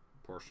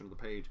portion of the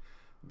page,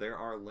 there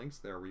are links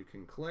there where you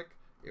can click.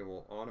 It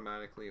will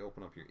automatically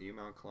open up your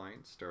email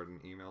client, start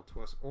an email to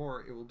us,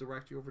 or it will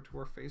direct you over to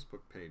our Facebook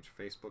page,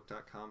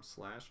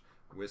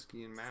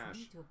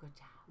 facebook.com/whiskeyandmash. Do a good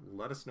job.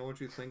 Let us know what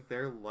you think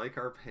there, like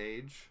our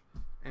page,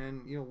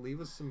 and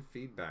leave us some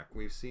feedback.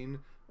 We've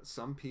seen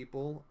some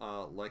people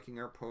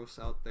liking our posts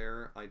out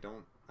there. I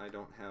don't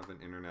have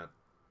an internet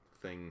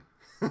thing,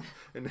 an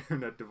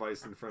internet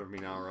device in front of me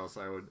now, or else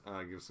I would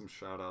give some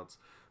shout outs.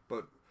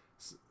 But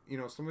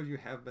some of you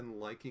have been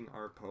liking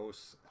our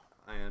posts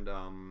and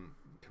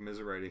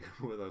commiserating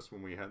with us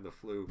when we had the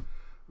flu.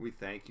 We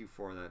thank you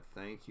for that.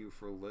 Thank you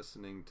for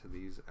listening to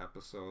these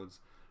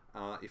episodes.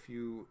 If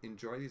you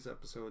enjoy these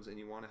episodes and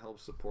you want to help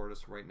support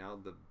us right now,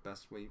 the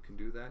best way you can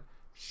do that,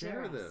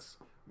 share this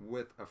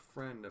with a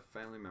friend, a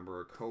family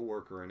member, a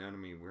coworker, an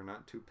enemy. We're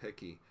not too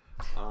picky.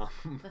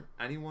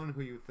 Anyone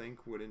who you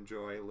think would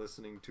enjoy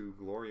listening to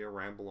Gloria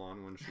ramble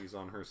on when she's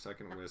on her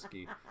second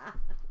whiskey,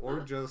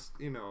 or just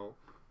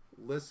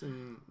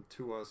listen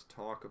to us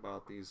talk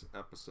about these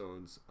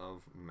episodes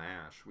of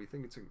MASH. We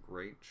think it's a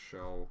great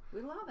show.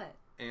 We love it.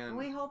 And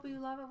we hope you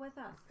love it with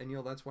us. And,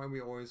 that's why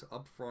we always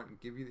up front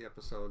give you the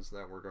episodes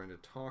that we're going to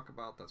talk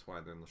about. That's why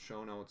they're in the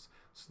show notes,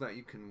 so that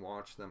you can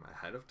watch them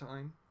ahead of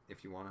time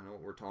if you want to know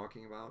what we're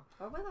talking about.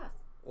 Or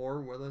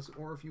with us.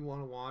 Or if you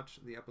want to watch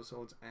the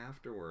episodes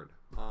afterward.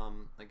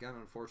 Again,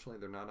 unfortunately,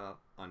 they're not out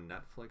on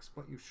Netflix,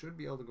 but you should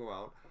be able to go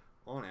out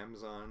on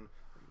Amazon.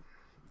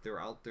 They're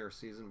out there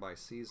season by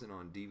season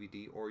on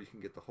DVD, or you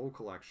can get the whole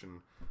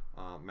collection,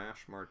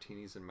 MASH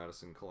Martinis and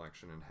Medicine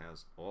collection, and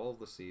has all of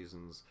the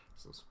seasons,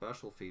 some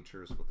special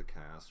features with the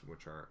cast,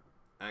 which are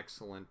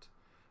excellent.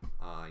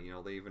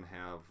 They even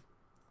have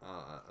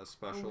a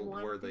special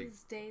where they... One of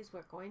these days,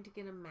 we're going to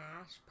get a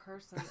MASH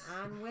person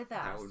on with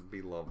us. That would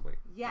be lovely.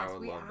 Yes,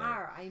 we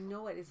are. I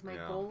know it. It's my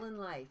goal in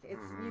life.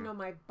 It's,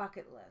 my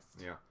bucket list.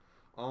 Yeah.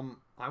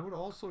 I would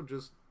also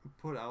just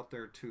put out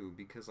there, too,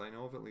 because I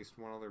know of at least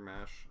one other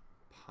MASH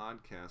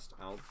podcast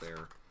out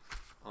there,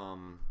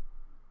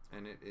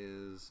 and it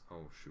is,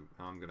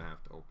 now I'm gonna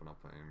have to open up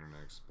an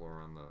Internet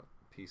Explorer on the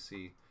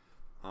PC,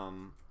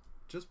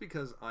 just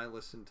because I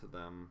listen to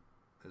them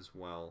as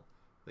well.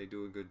 They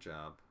do a good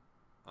job.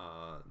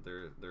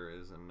 There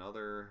is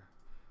another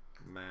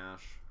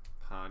MASH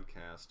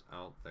podcast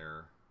out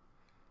there,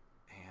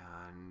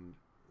 and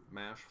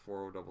MASH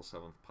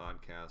 4077th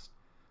podcast.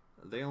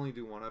 They only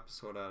do one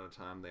episode at a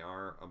time. They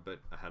are a bit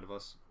ahead of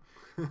us.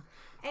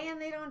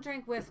 And they don't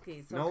drink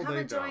whiskey, so come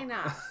and join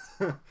us.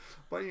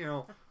 But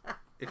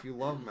if you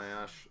love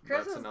MASH,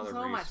 Chris that's is another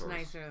so resource. Much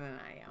nicer than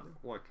I am.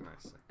 What can I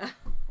say?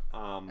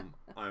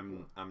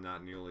 I'm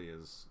not nearly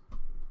as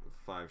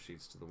 5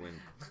 sheets to the wind.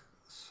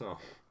 So,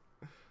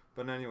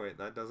 but anyway,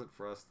 that does it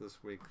for us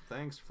this week.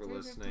 Thanks for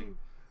listening.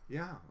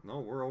 Yeah, no,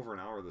 we're over an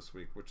hour this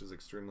week, which is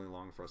extremely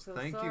long for us. So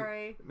thank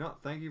you. No,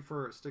 thank you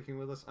for sticking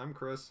with us. I'm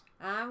Chris.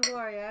 I'm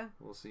Gloria.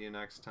 We'll see you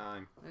next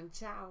time. And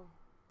ciao.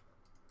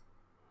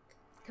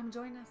 Come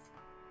join us.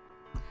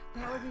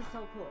 That would be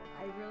so cool.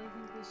 I really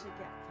think we should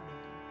get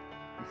something.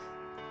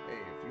 Hey,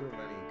 if you have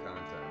any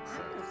contacts,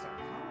 I'm gonna start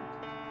calling.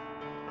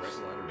 Write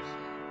letters.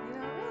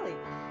 Really?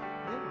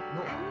 Yeah,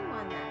 no.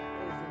 Anyone that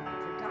is in the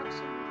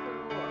production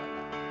crew, or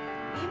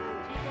even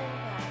people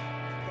that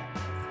get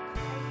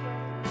supplies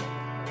where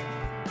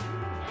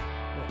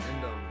well,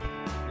 and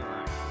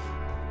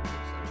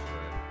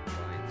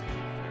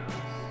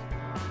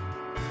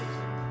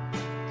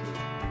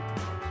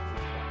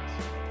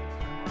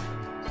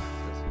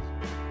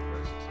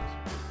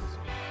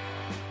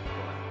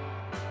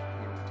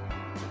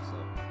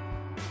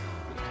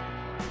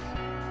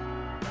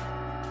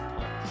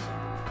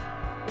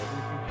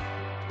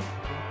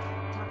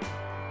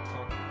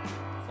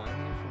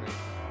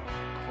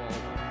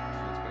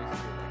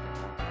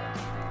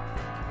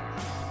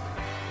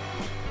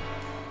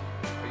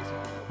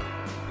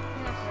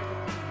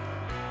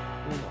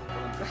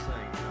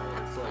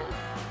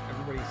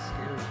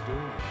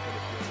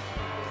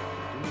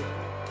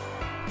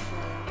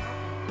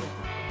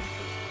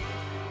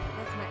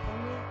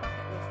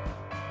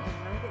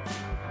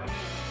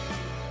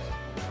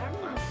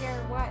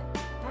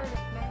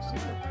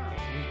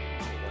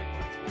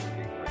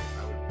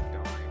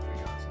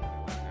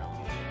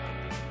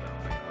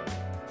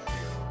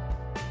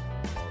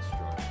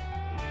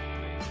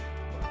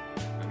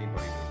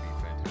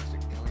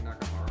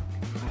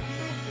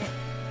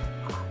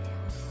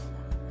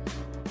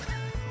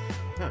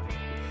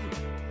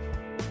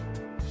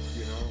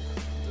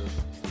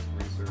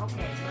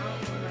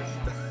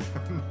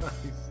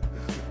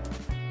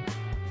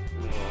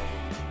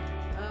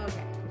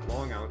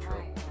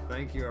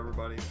Thank you,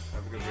 everybody.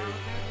 Have a good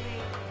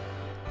week.